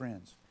Christian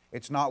friends.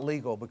 It's not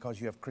legal because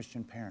you have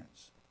Christian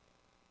parents.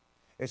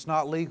 It's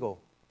not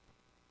legal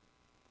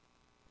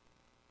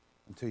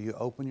until you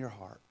open your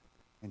heart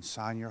and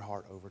sign your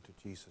heart over to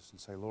Jesus and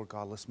say, Lord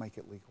God, let's make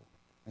it legal.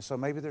 And so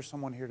maybe there's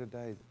someone here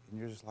today and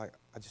you're just like,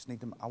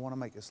 I want to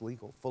make this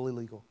legal, fully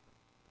legal.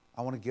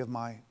 I want to give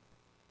my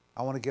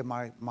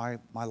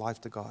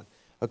life to God.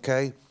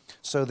 Okay?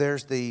 So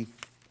there's the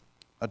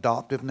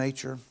adoptive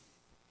nature.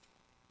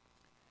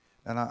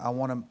 And I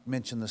want to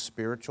mention the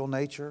spiritual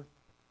nature.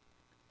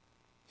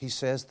 He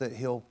says that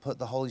He'll put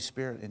the Holy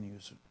Spirit in you.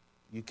 So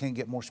you can't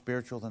get more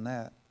spiritual than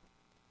that.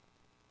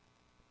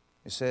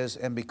 It says,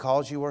 and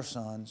because you are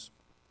sons,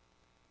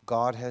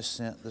 God has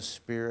sent the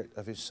Spirit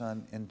of His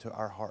Son into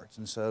our hearts.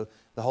 And so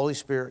the Holy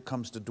Spirit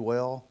comes to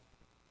dwell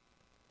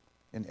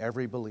in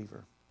every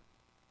believer.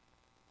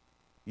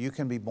 You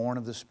can be born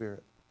of the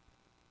Spirit.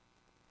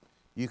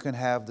 You can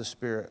have the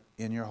Spirit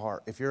in your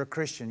heart. If you're a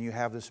Christian, you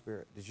have the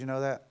Spirit. Did you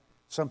know that?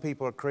 Some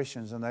people are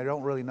Christians and they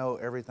don't really know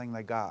everything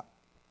they got.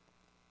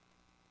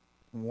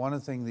 One of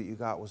the things that you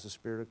got was the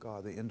Spirit of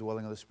God, the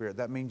indwelling of the Spirit.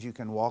 That means you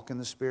can walk in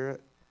the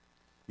Spirit.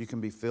 You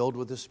can be filled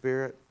with the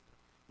Spirit.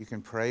 You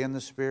can pray in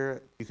the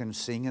Spirit. You can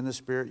sing in the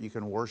Spirit. You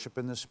can worship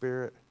in the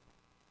Spirit.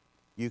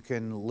 You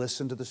can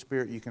listen to the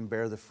Spirit. You can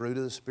bear the fruit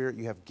of the Spirit.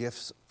 You have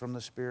gifts from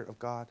the Spirit of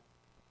God.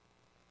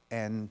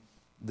 And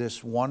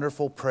this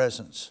wonderful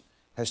presence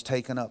has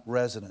taken up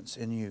residence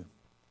in you.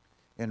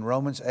 In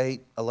Romans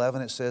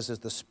 8:11 it says, as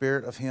the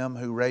Spirit of Him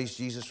who raised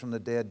Jesus from the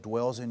dead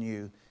dwells in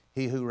you,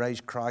 He who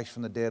raised Christ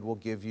from the dead will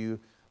give you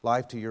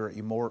life to your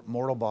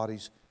immortal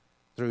bodies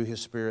through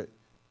His Spirit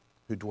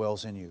who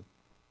dwells in you.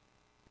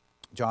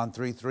 John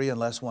 3:3,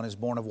 unless one is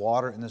born of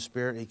water and the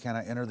Spirit, he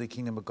cannot enter the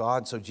kingdom of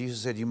God. So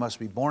Jesus said you must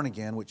be born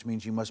again, which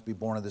means you must be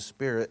born of the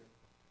Spirit.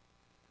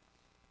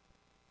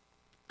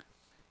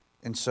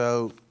 And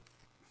so,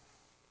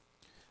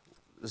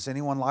 is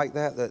anyone like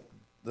that? That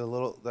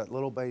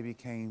little baby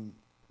came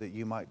that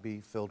you might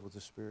be filled with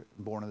the Spirit,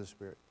 born of the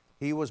Spirit.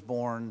 He was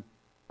born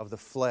of the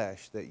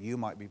flesh that you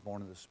might be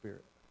born of the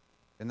Spirit.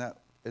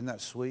 Isn't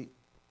that sweet?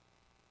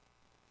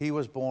 He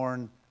was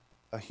born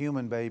a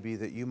human baby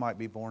that you might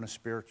be born a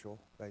spiritual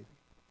baby.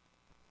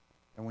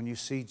 And when you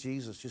see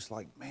Jesus, just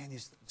like, man,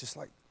 he's just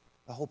like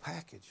the whole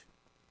package.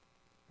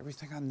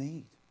 Everything I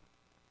need.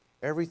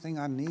 Everything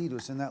I need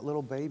was in that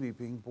little baby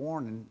being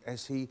born. And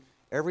as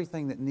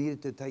everything that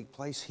needed to take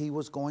place, He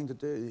was going to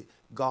do.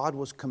 God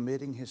was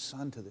committing His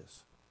Son to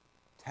this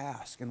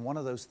task. And one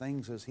of those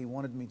things is He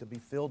wanted me to be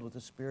filled with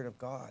the Spirit of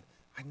God.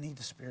 I need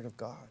the Spirit of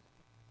God.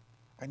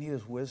 I need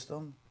His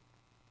wisdom.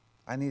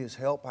 I need His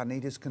help. I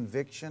need His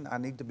conviction. I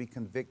need to be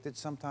convicted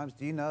sometimes.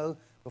 Do you know,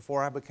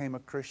 before I became a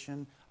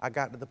Christian, I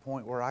got to the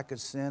point where I could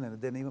sin and it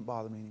didn't even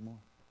bother me anymore.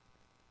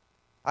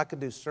 I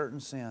could do certain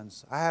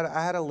sins. I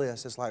had a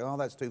list. It's like, oh,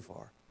 that's too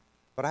far.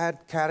 But I had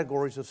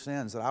categories of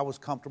sins that I was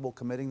comfortable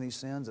committing these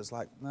sins. It's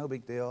like, no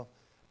big deal.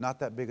 Not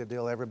that big a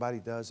deal. Everybody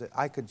does it.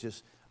 I could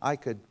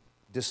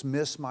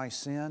dismiss my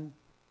sin.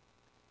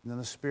 And then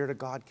the Spirit of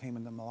God came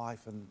into my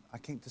life and I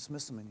can't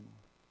dismiss them anymore.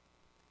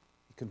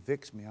 He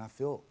convicts me and I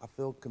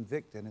feel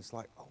convicted. And it's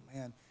like, oh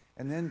man.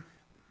 And then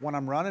when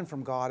I'm running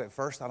from God, at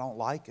first I don't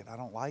like it.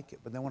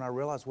 But then when I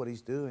realize what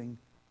He's doing,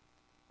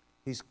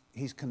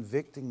 He's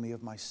convicting me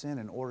of my sin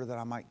in order that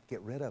I might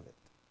get rid of it.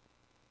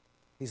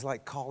 He's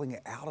like calling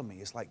it out of me.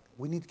 It's like,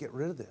 we need to get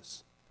rid of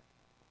this.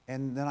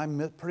 And then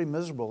I'm pretty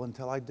miserable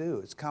until I do.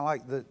 It's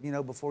kind of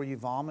like before you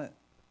vomit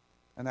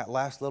and that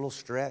last little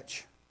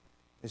stretch,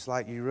 it's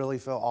like you really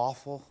feel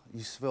awful.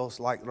 You feel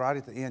like right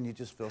at the end, you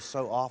just feel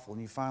so awful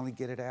and you finally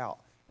get it out.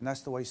 And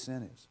that's the way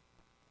sin is.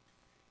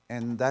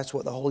 And that's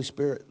what the Holy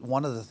Spirit,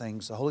 one of the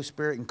things, the Holy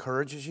Spirit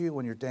encourages you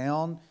when you're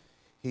down.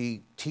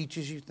 He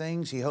teaches you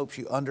things. He helps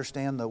you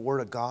understand the Word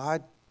of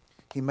God.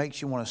 He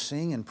makes you want to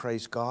sing and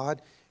praise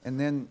God. And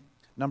then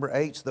number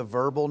 8's the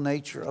verbal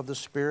nature of the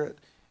Spirit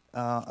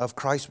of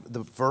Christ,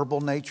 the verbal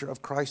nature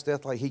of Christ's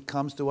death. Like He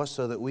comes to us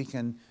so that we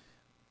can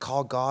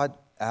call God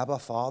Abba,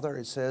 Father.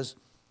 It says,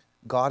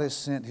 God has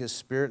sent His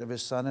Spirit of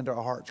His Son into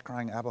our hearts,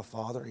 crying, Abba,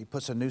 Father. He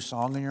puts a new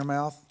song in your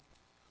mouth.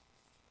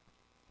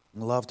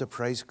 And love to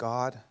praise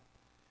God.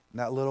 And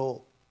that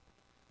little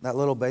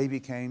baby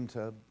came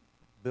to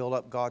build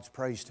up God's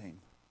praise team.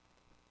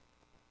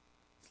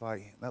 It's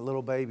like that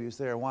little baby is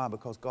there. Why?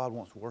 Because God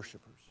wants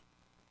worshipers.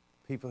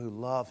 People who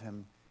love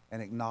Him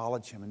and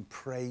acknowledge Him and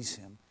praise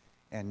Him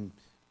and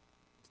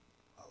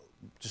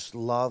just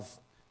love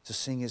to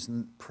sing His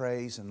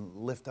praise and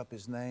lift up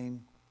His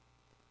name.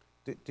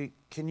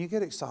 Can you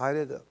get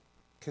excited?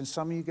 Can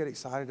some of you get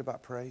excited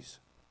about praise?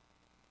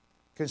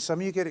 Can some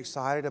of you get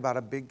excited about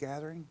a big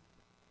gathering?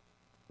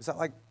 Is that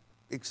like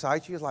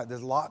excite you? It's like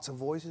there's lots of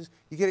voices.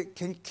 You get it?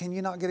 Can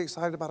you not get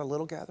excited about a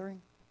little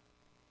gathering?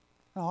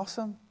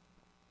 Awesome.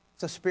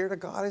 The Spirit of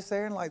God is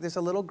there, and like there's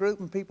a little group,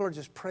 and people are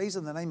just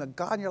praising the name of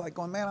God, and you're like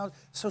going, man, I was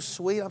so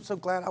sweet. I'm so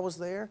glad I was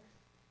there.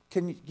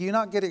 Can you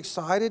not get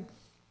excited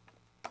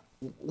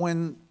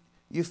when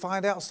you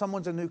find out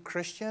someone's a new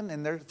Christian,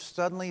 and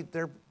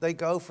they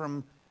go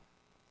from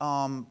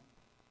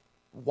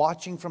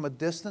watching from a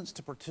distance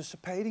to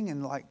participating,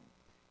 and like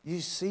you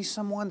see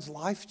someone's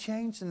life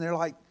change, and they're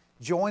like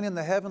joining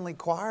the heavenly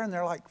choir, and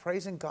they're like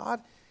praising God,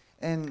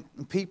 and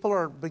people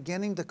are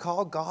beginning to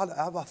call God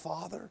Abba,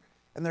 Father.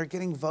 And they're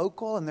getting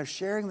vocal and they're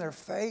sharing their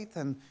faith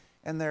and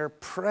they're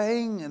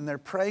praying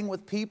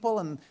with people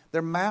and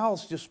their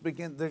mouths just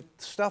begin, their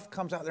stuff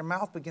comes out, their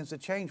mouth begins to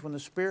change. When the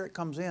Spirit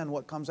comes in,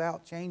 what comes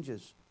out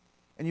changes.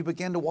 And you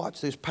begin to watch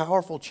this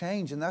powerful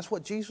change, and that's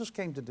what Jesus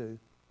came to do.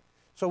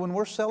 So when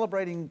we're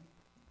celebrating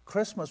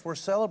Christmas, we're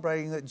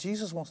celebrating that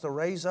Jesus wants to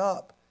raise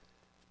up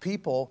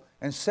people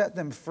and set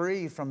them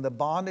free from the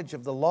bondage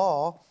of the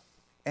law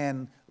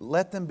and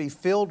let them be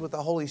filled with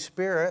the Holy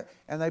Spirit,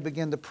 and they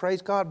begin to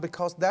praise God,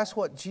 because that's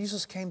what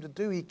Jesus came to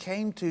do. He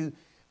came to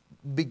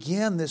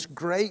begin this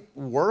great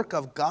work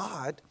of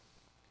God,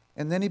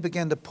 and then He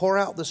began to pour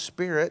out the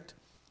Spirit,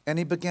 and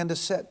He began to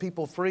set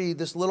people free.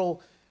 This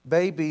little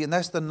baby, and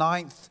that's the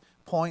ninth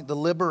point, the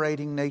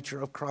liberating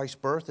nature of Christ's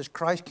birth, is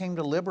Christ came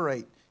to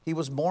liberate. He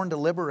was born to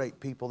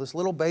liberate people. This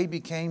little baby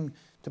came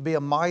to be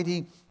a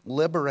mighty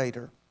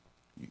liberator.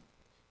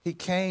 He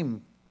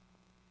came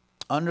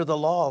under the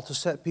law to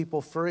set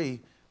people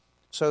free.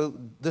 So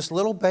this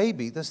little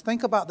baby,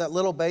 think about that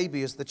little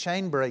baby as the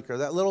chain breaker.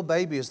 That little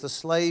baby is the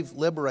slave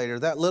liberator.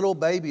 That little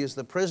baby is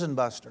the prison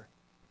buster.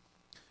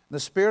 The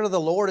Spirit of the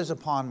Lord is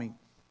upon me,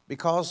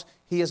 because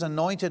He has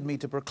anointed me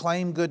to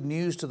proclaim good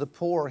news to the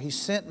poor. He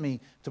sent me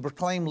to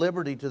proclaim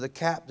liberty to the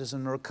captives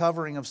and the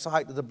recovering of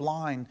sight to the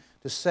blind,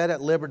 to set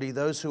at liberty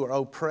those who are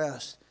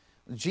oppressed.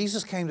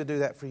 Jesus came to do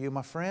that for you,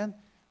 my friend.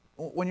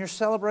 When you're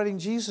celebrating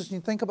Jesus and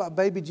you think about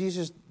baby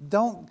Jesus,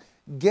 don't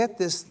get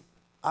this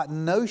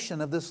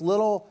notion of this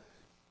little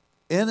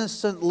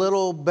innocent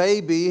little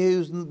baby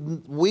who's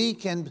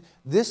weak, and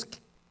this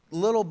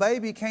little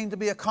baby came to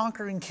be a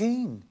conquering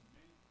king.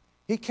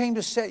 He came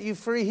to set you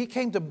free. He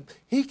came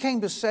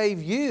to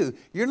save you.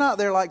 You're not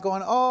there like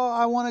going, oh,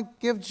 I want to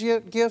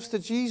give gifts to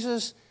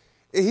Jesus.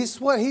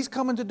 What He's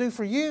coming to do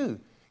for you.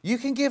 You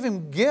can give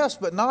Him gifts,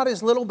 but not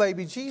as little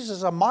baby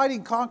Jesus, a mighty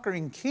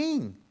conquering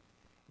king.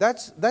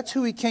 That's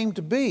who He came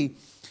to be.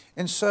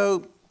 And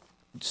so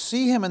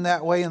see Him in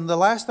that way. And the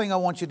last thing I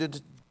want you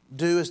to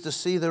do is to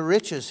see the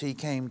riches He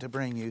came to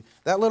bring you.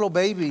 That little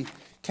baby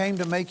came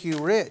to make you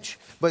rich.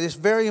 But it's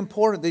very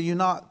important that you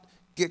not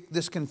get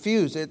this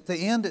confused. At the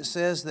end it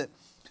says that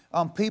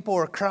people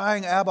are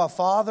crying, Abba,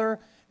 Father.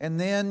 And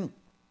then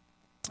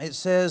it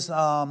says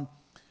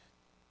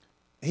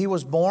He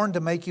was born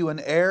to make you an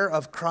heir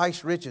of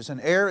Christ's riches. An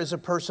heir is a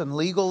person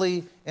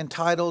legally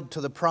entitled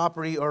to the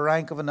property or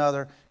rank of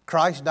another.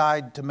 Christ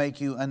died to make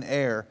you an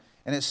heir.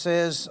 And it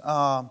says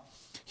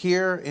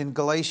here in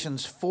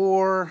Galatians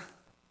 4,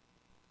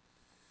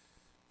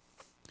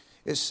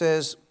 it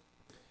says,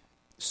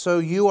 so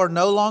you are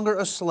no longer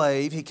a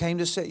slave. He came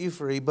to set you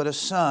free, but a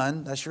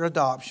son. That's your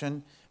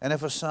adoption. And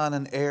if a son,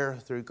 an heir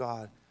through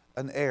God.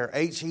 An heir,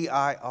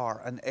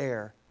 H-E-I-R, an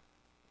heir.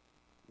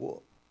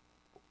 Well,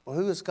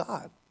 who is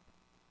God?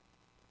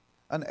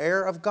 An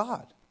heir of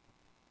God.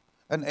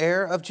 An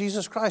heir of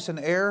Jesus Christ. An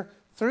heir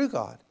through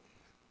God.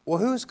 Well,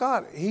 who is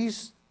God?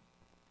 He's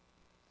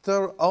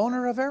the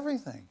owner of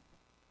everything.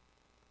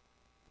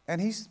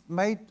 And He's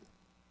made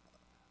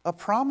a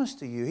promise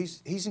to you.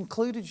 He's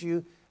included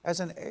you as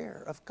an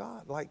heir of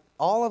God. Like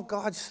all of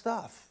God's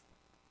stuff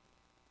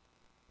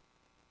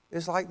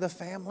is like the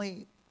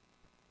family.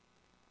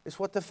 It's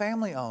what the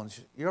family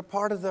owns. You're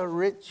part of the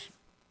richest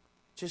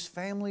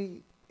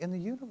family in the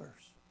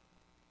universe.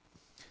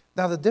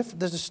 Now the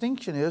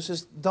distinction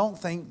is don't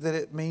think that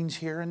it means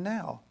here and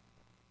now.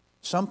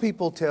 Some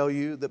people tell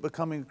you that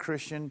becoming a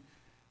Christian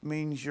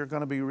means you're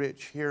going to be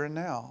rich here and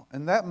now.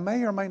 And that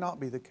may or may not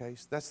be the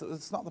case. That's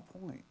not the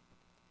point.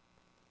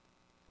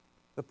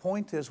 The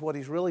point is what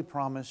He's really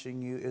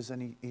promising you is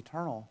an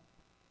eternal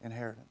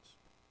inheritance.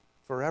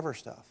 Forever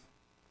stuff.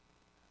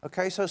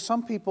 Okay, so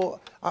some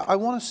people, I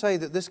want to say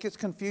that this gets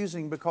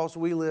confusing because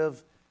we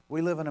live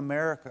in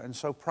America, and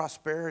so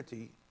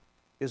prosperity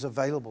is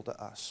available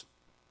to us.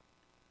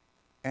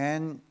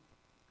 And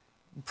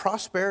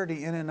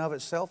prosperity in and of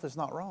itself is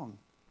not wrong.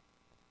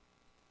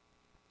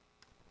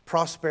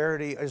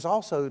 Prosperity is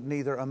also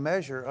neither a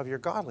measure of your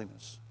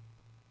godliness.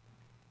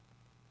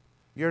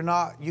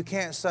 You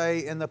can't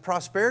say in the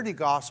prosperity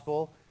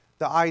gospel,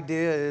 the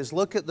idea is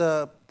look at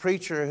the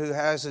preacher who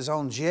has his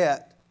own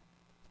jet,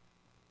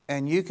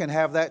 and you can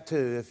have that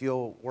too if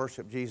you'll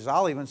worship Jesus.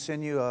 I'll even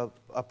send you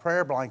a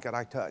prayer blanket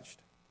I touched.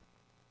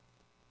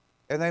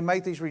 And they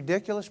make these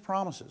ridiculous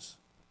promises.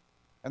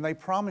 And they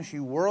promise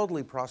you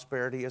worldly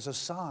prosperity as a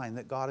sign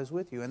that God is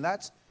with you. And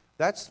that's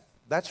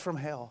from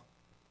hell.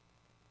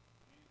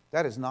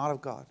 That is not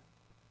of God.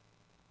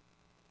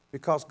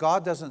 Because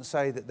God doesn't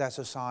say that that's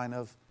a sign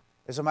of,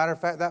 as a matter of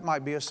fact, that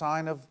might be a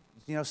sign of,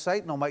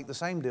 Satan will make the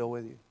same deal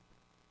with you.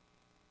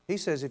 He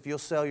says, if you'll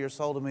sell your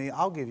soul to me,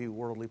 I'll give you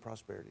worldly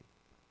prosperity.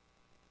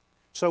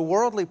 So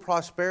worldly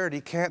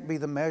prosperity can't be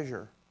the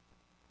measure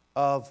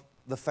of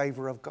the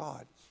favor of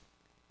God.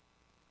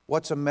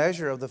 What's a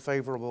measure of the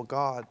favorable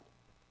God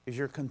is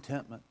your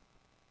contentment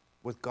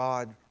with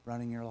God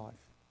running your life.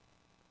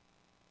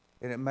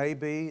 And it may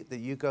be that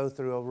you go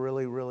through a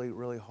really, really,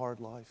 really hard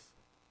life.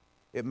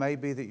 It may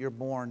be that you're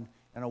born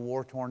in a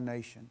war-torn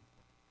nation.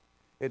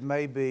 It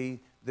may be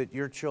that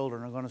your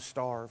children are going to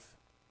starve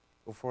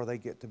before they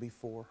get to be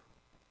 4.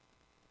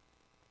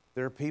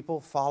 There are people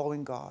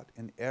following God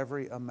in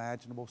every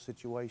imaginable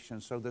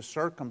situation. So the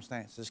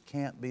circumstances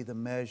can't be the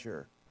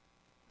measure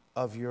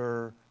of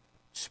your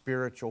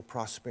spiritual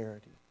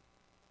prosperity.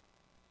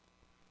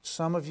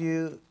 Some of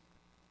you,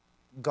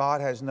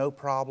 God has no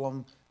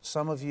problem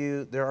Some of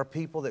you, there are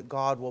people that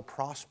God will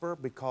prosper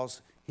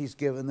because He's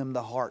given them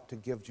the heart to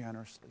give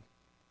generously.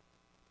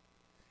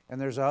 And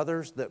there's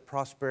others that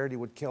prosperity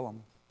would kill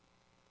them.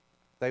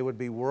 They would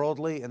be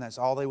worldly, and that's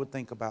all they would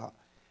think about.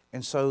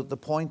 And so the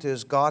point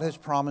is, God has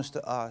promised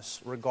to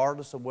us,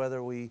 regardless of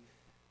whether we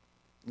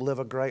live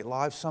a great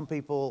life. Some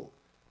people,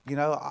 you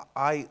know,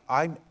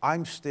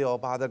 I'm still,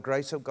 by the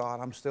grace of God,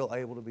 I'm still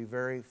able to be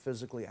very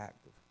physically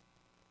active.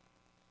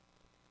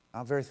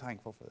 I'm very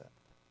thankful for that.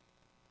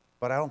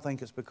 But I don't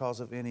think it's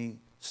because of any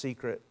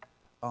secret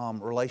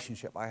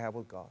relationship I have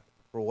with God.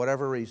 For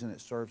whatever reason,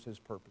 it serves His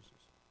purposes.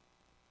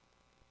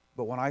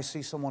 But when I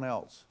see someone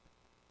else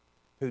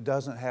who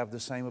doesn't have the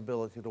same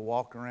ability to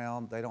walk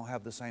around, they don't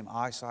have the same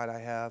eyesight I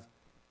have,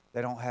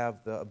 they don't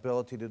have the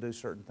ability to do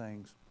certain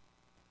things,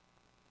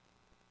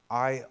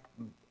 I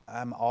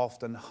am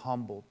often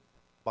humbled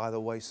by the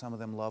way some of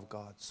them love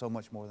God so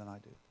much more than I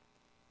do.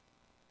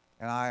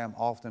 And I am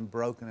often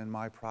broken in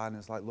my pride, and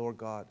it's like, Lord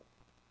God,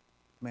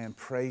 man,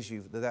 praise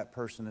You that that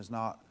person is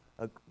not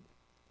a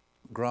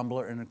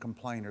grumbler and a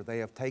complainer. They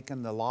have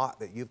taken the lot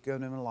that You've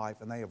given them in life,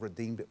 and they have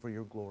redeemed it for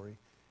Your glory.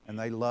 And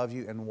they love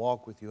You and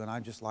walk with You. And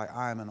I'm just like,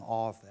 I am in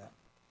awe of that.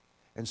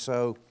 And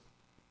so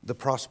the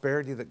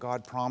prosperity that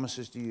God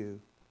promises to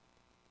you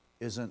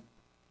isn't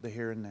the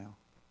here and now.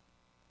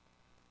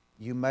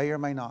 You may or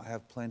may not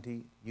have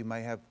plenty. You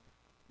may have,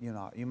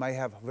 you may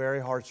have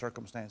very hard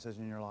circumstances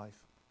in your life.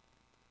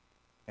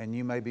 And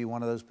you may be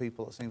one of those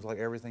people that seems like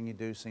everything you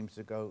do seems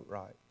to go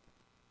right.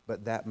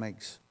 But that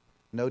makes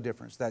no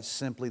difference. That's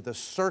simply the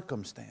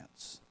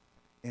circumstance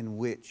in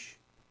which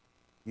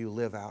you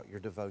live out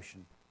your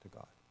devotion to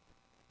God.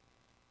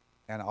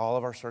 And all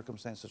of our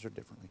circumstances are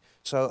differently.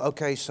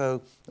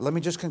 So let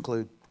me just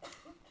conclude.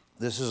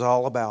 This is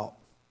all about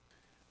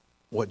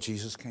what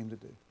Jesus came to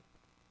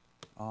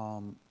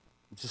do.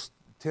 Just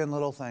 10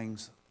 little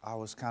things I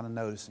was kind of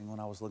noticing when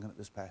I was looking at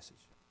this passage.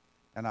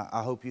 And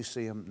I hope you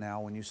see them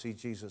now when you see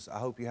Jesus. I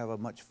hope you have a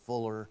much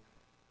fuller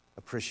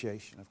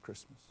appreciation of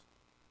Christmas.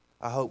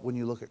 I hope when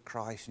you look at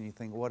Christ and you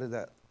think,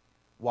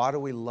 why do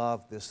we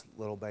love this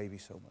little baby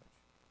so much?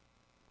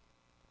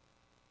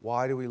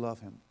 Why do we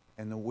love Him?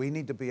 And we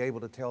need to be able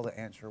to tell the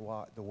answer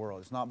why the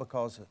world. It's not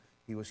because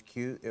He was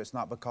cute. It's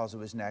not because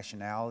of His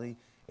nationality.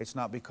 It's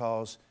not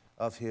because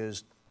of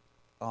His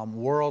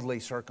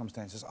worldly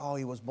circumstances. Oh,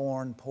 He was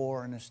born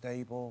poor in a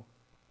stable.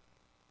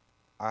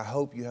 I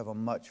hope you have a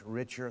much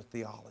richer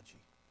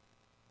theology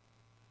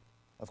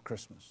of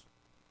Christmas.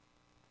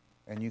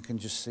 And you can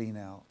just see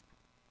now,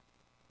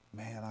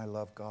 man, I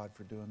love God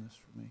for doing this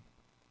for me.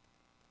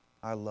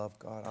 I love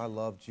God. I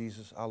love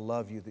Jesus. I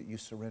love You that You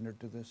surrendered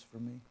to this for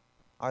me.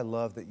 I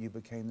love that You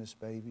became this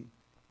baby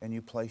and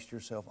You placed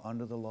Yourself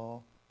under the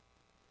law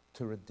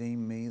to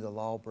redeem me, the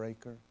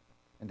lawbreaker,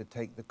 and to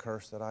take the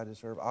curse that I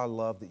deserve. I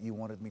love that You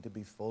wanted me to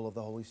be full of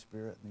the Holy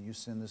Spirit and You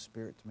send the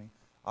Spirit to me.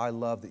 I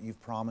love that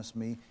You've promised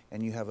me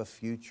and You have a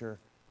future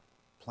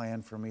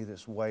plan for me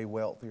that's way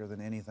wealthier than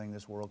anything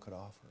this world could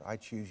offer. I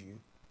choose You.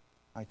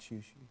 I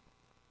choose You.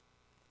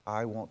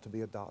 I want to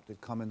be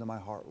adopted. Come into my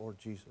heart, Lord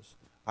Jesus.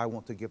 I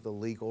want to give the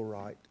legal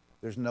right.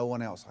 There's no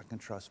one else I can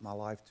trust my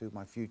life to,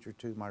 my future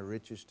to, my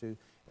riches to.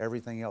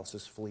 Everything else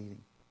is fleeting.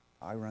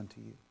 I run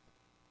to You.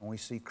 And we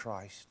see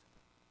Christ.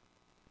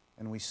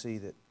 And we see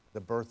that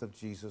the birth of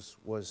Jesus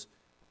was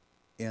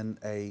in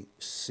a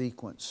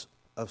sequence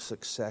of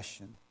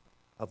succession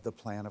of the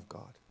plan of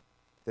God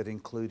that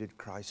included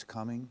Christ's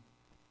coming,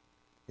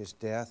 His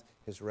death,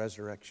 His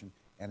resurrection,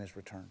 and His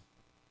return.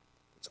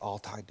 It's all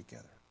tied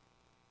together.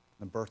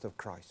 The birth of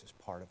Christ is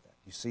part of that.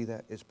 You see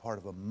that? It's part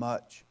of a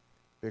much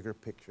bigger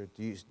picture.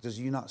 Does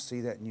you not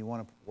see that and you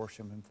want to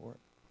worship Him for it?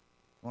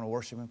 You want to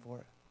worship Him for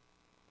it?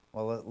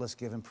 Well, let's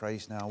give Him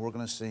praise now. We're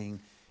going to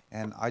sing.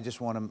 And I just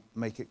want to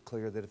make it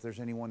clear that if there's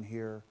anyone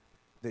here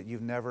that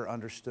you've never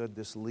understood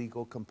this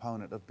legal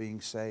component of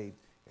being saved,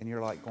 and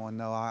you're like going,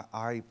 no,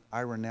 I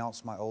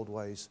renounce my old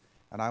ways,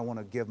 and I want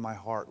to give my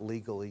heart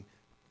legally,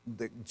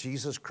 that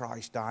Jesus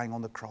Christ dying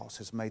on the cross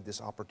has made this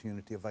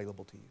opportunity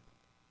available to you.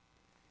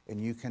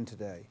 And you can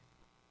today,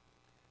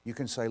 you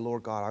can say,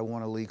 Lord God, I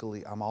want to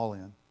legally, I'm all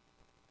in.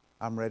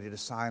 I'm ready to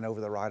sign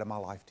over the right of my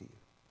life to You.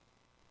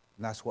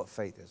 And that's what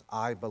faith is.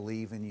 I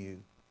believe in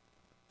You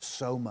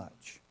so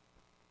much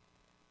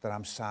that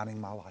I'm signing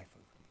my life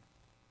over to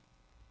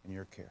You in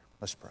Your care.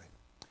 Let's pray.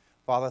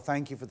 Father,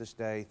 thank You for this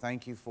day.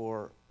 Thank You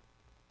for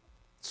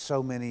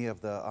so many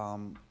of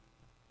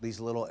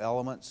these little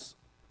elements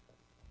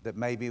that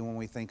maybe when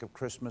we think of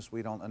Christmas,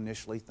 we don't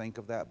initially think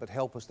of that, but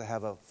help us to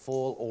have a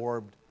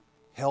full-orbed,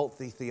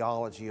 healthy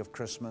theology of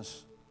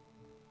Christmas.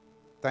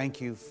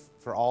 Thank You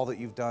for all that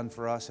You've done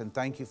for us, and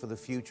thank You for the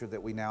future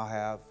that we now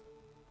have.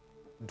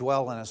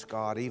 Dwell in us,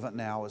 God, even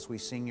now as we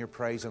sing Your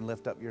praise and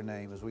lift up Your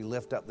name, as we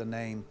lift up the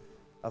name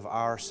of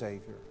our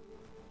Savior.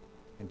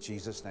 In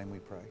Jesus' name we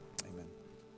pray.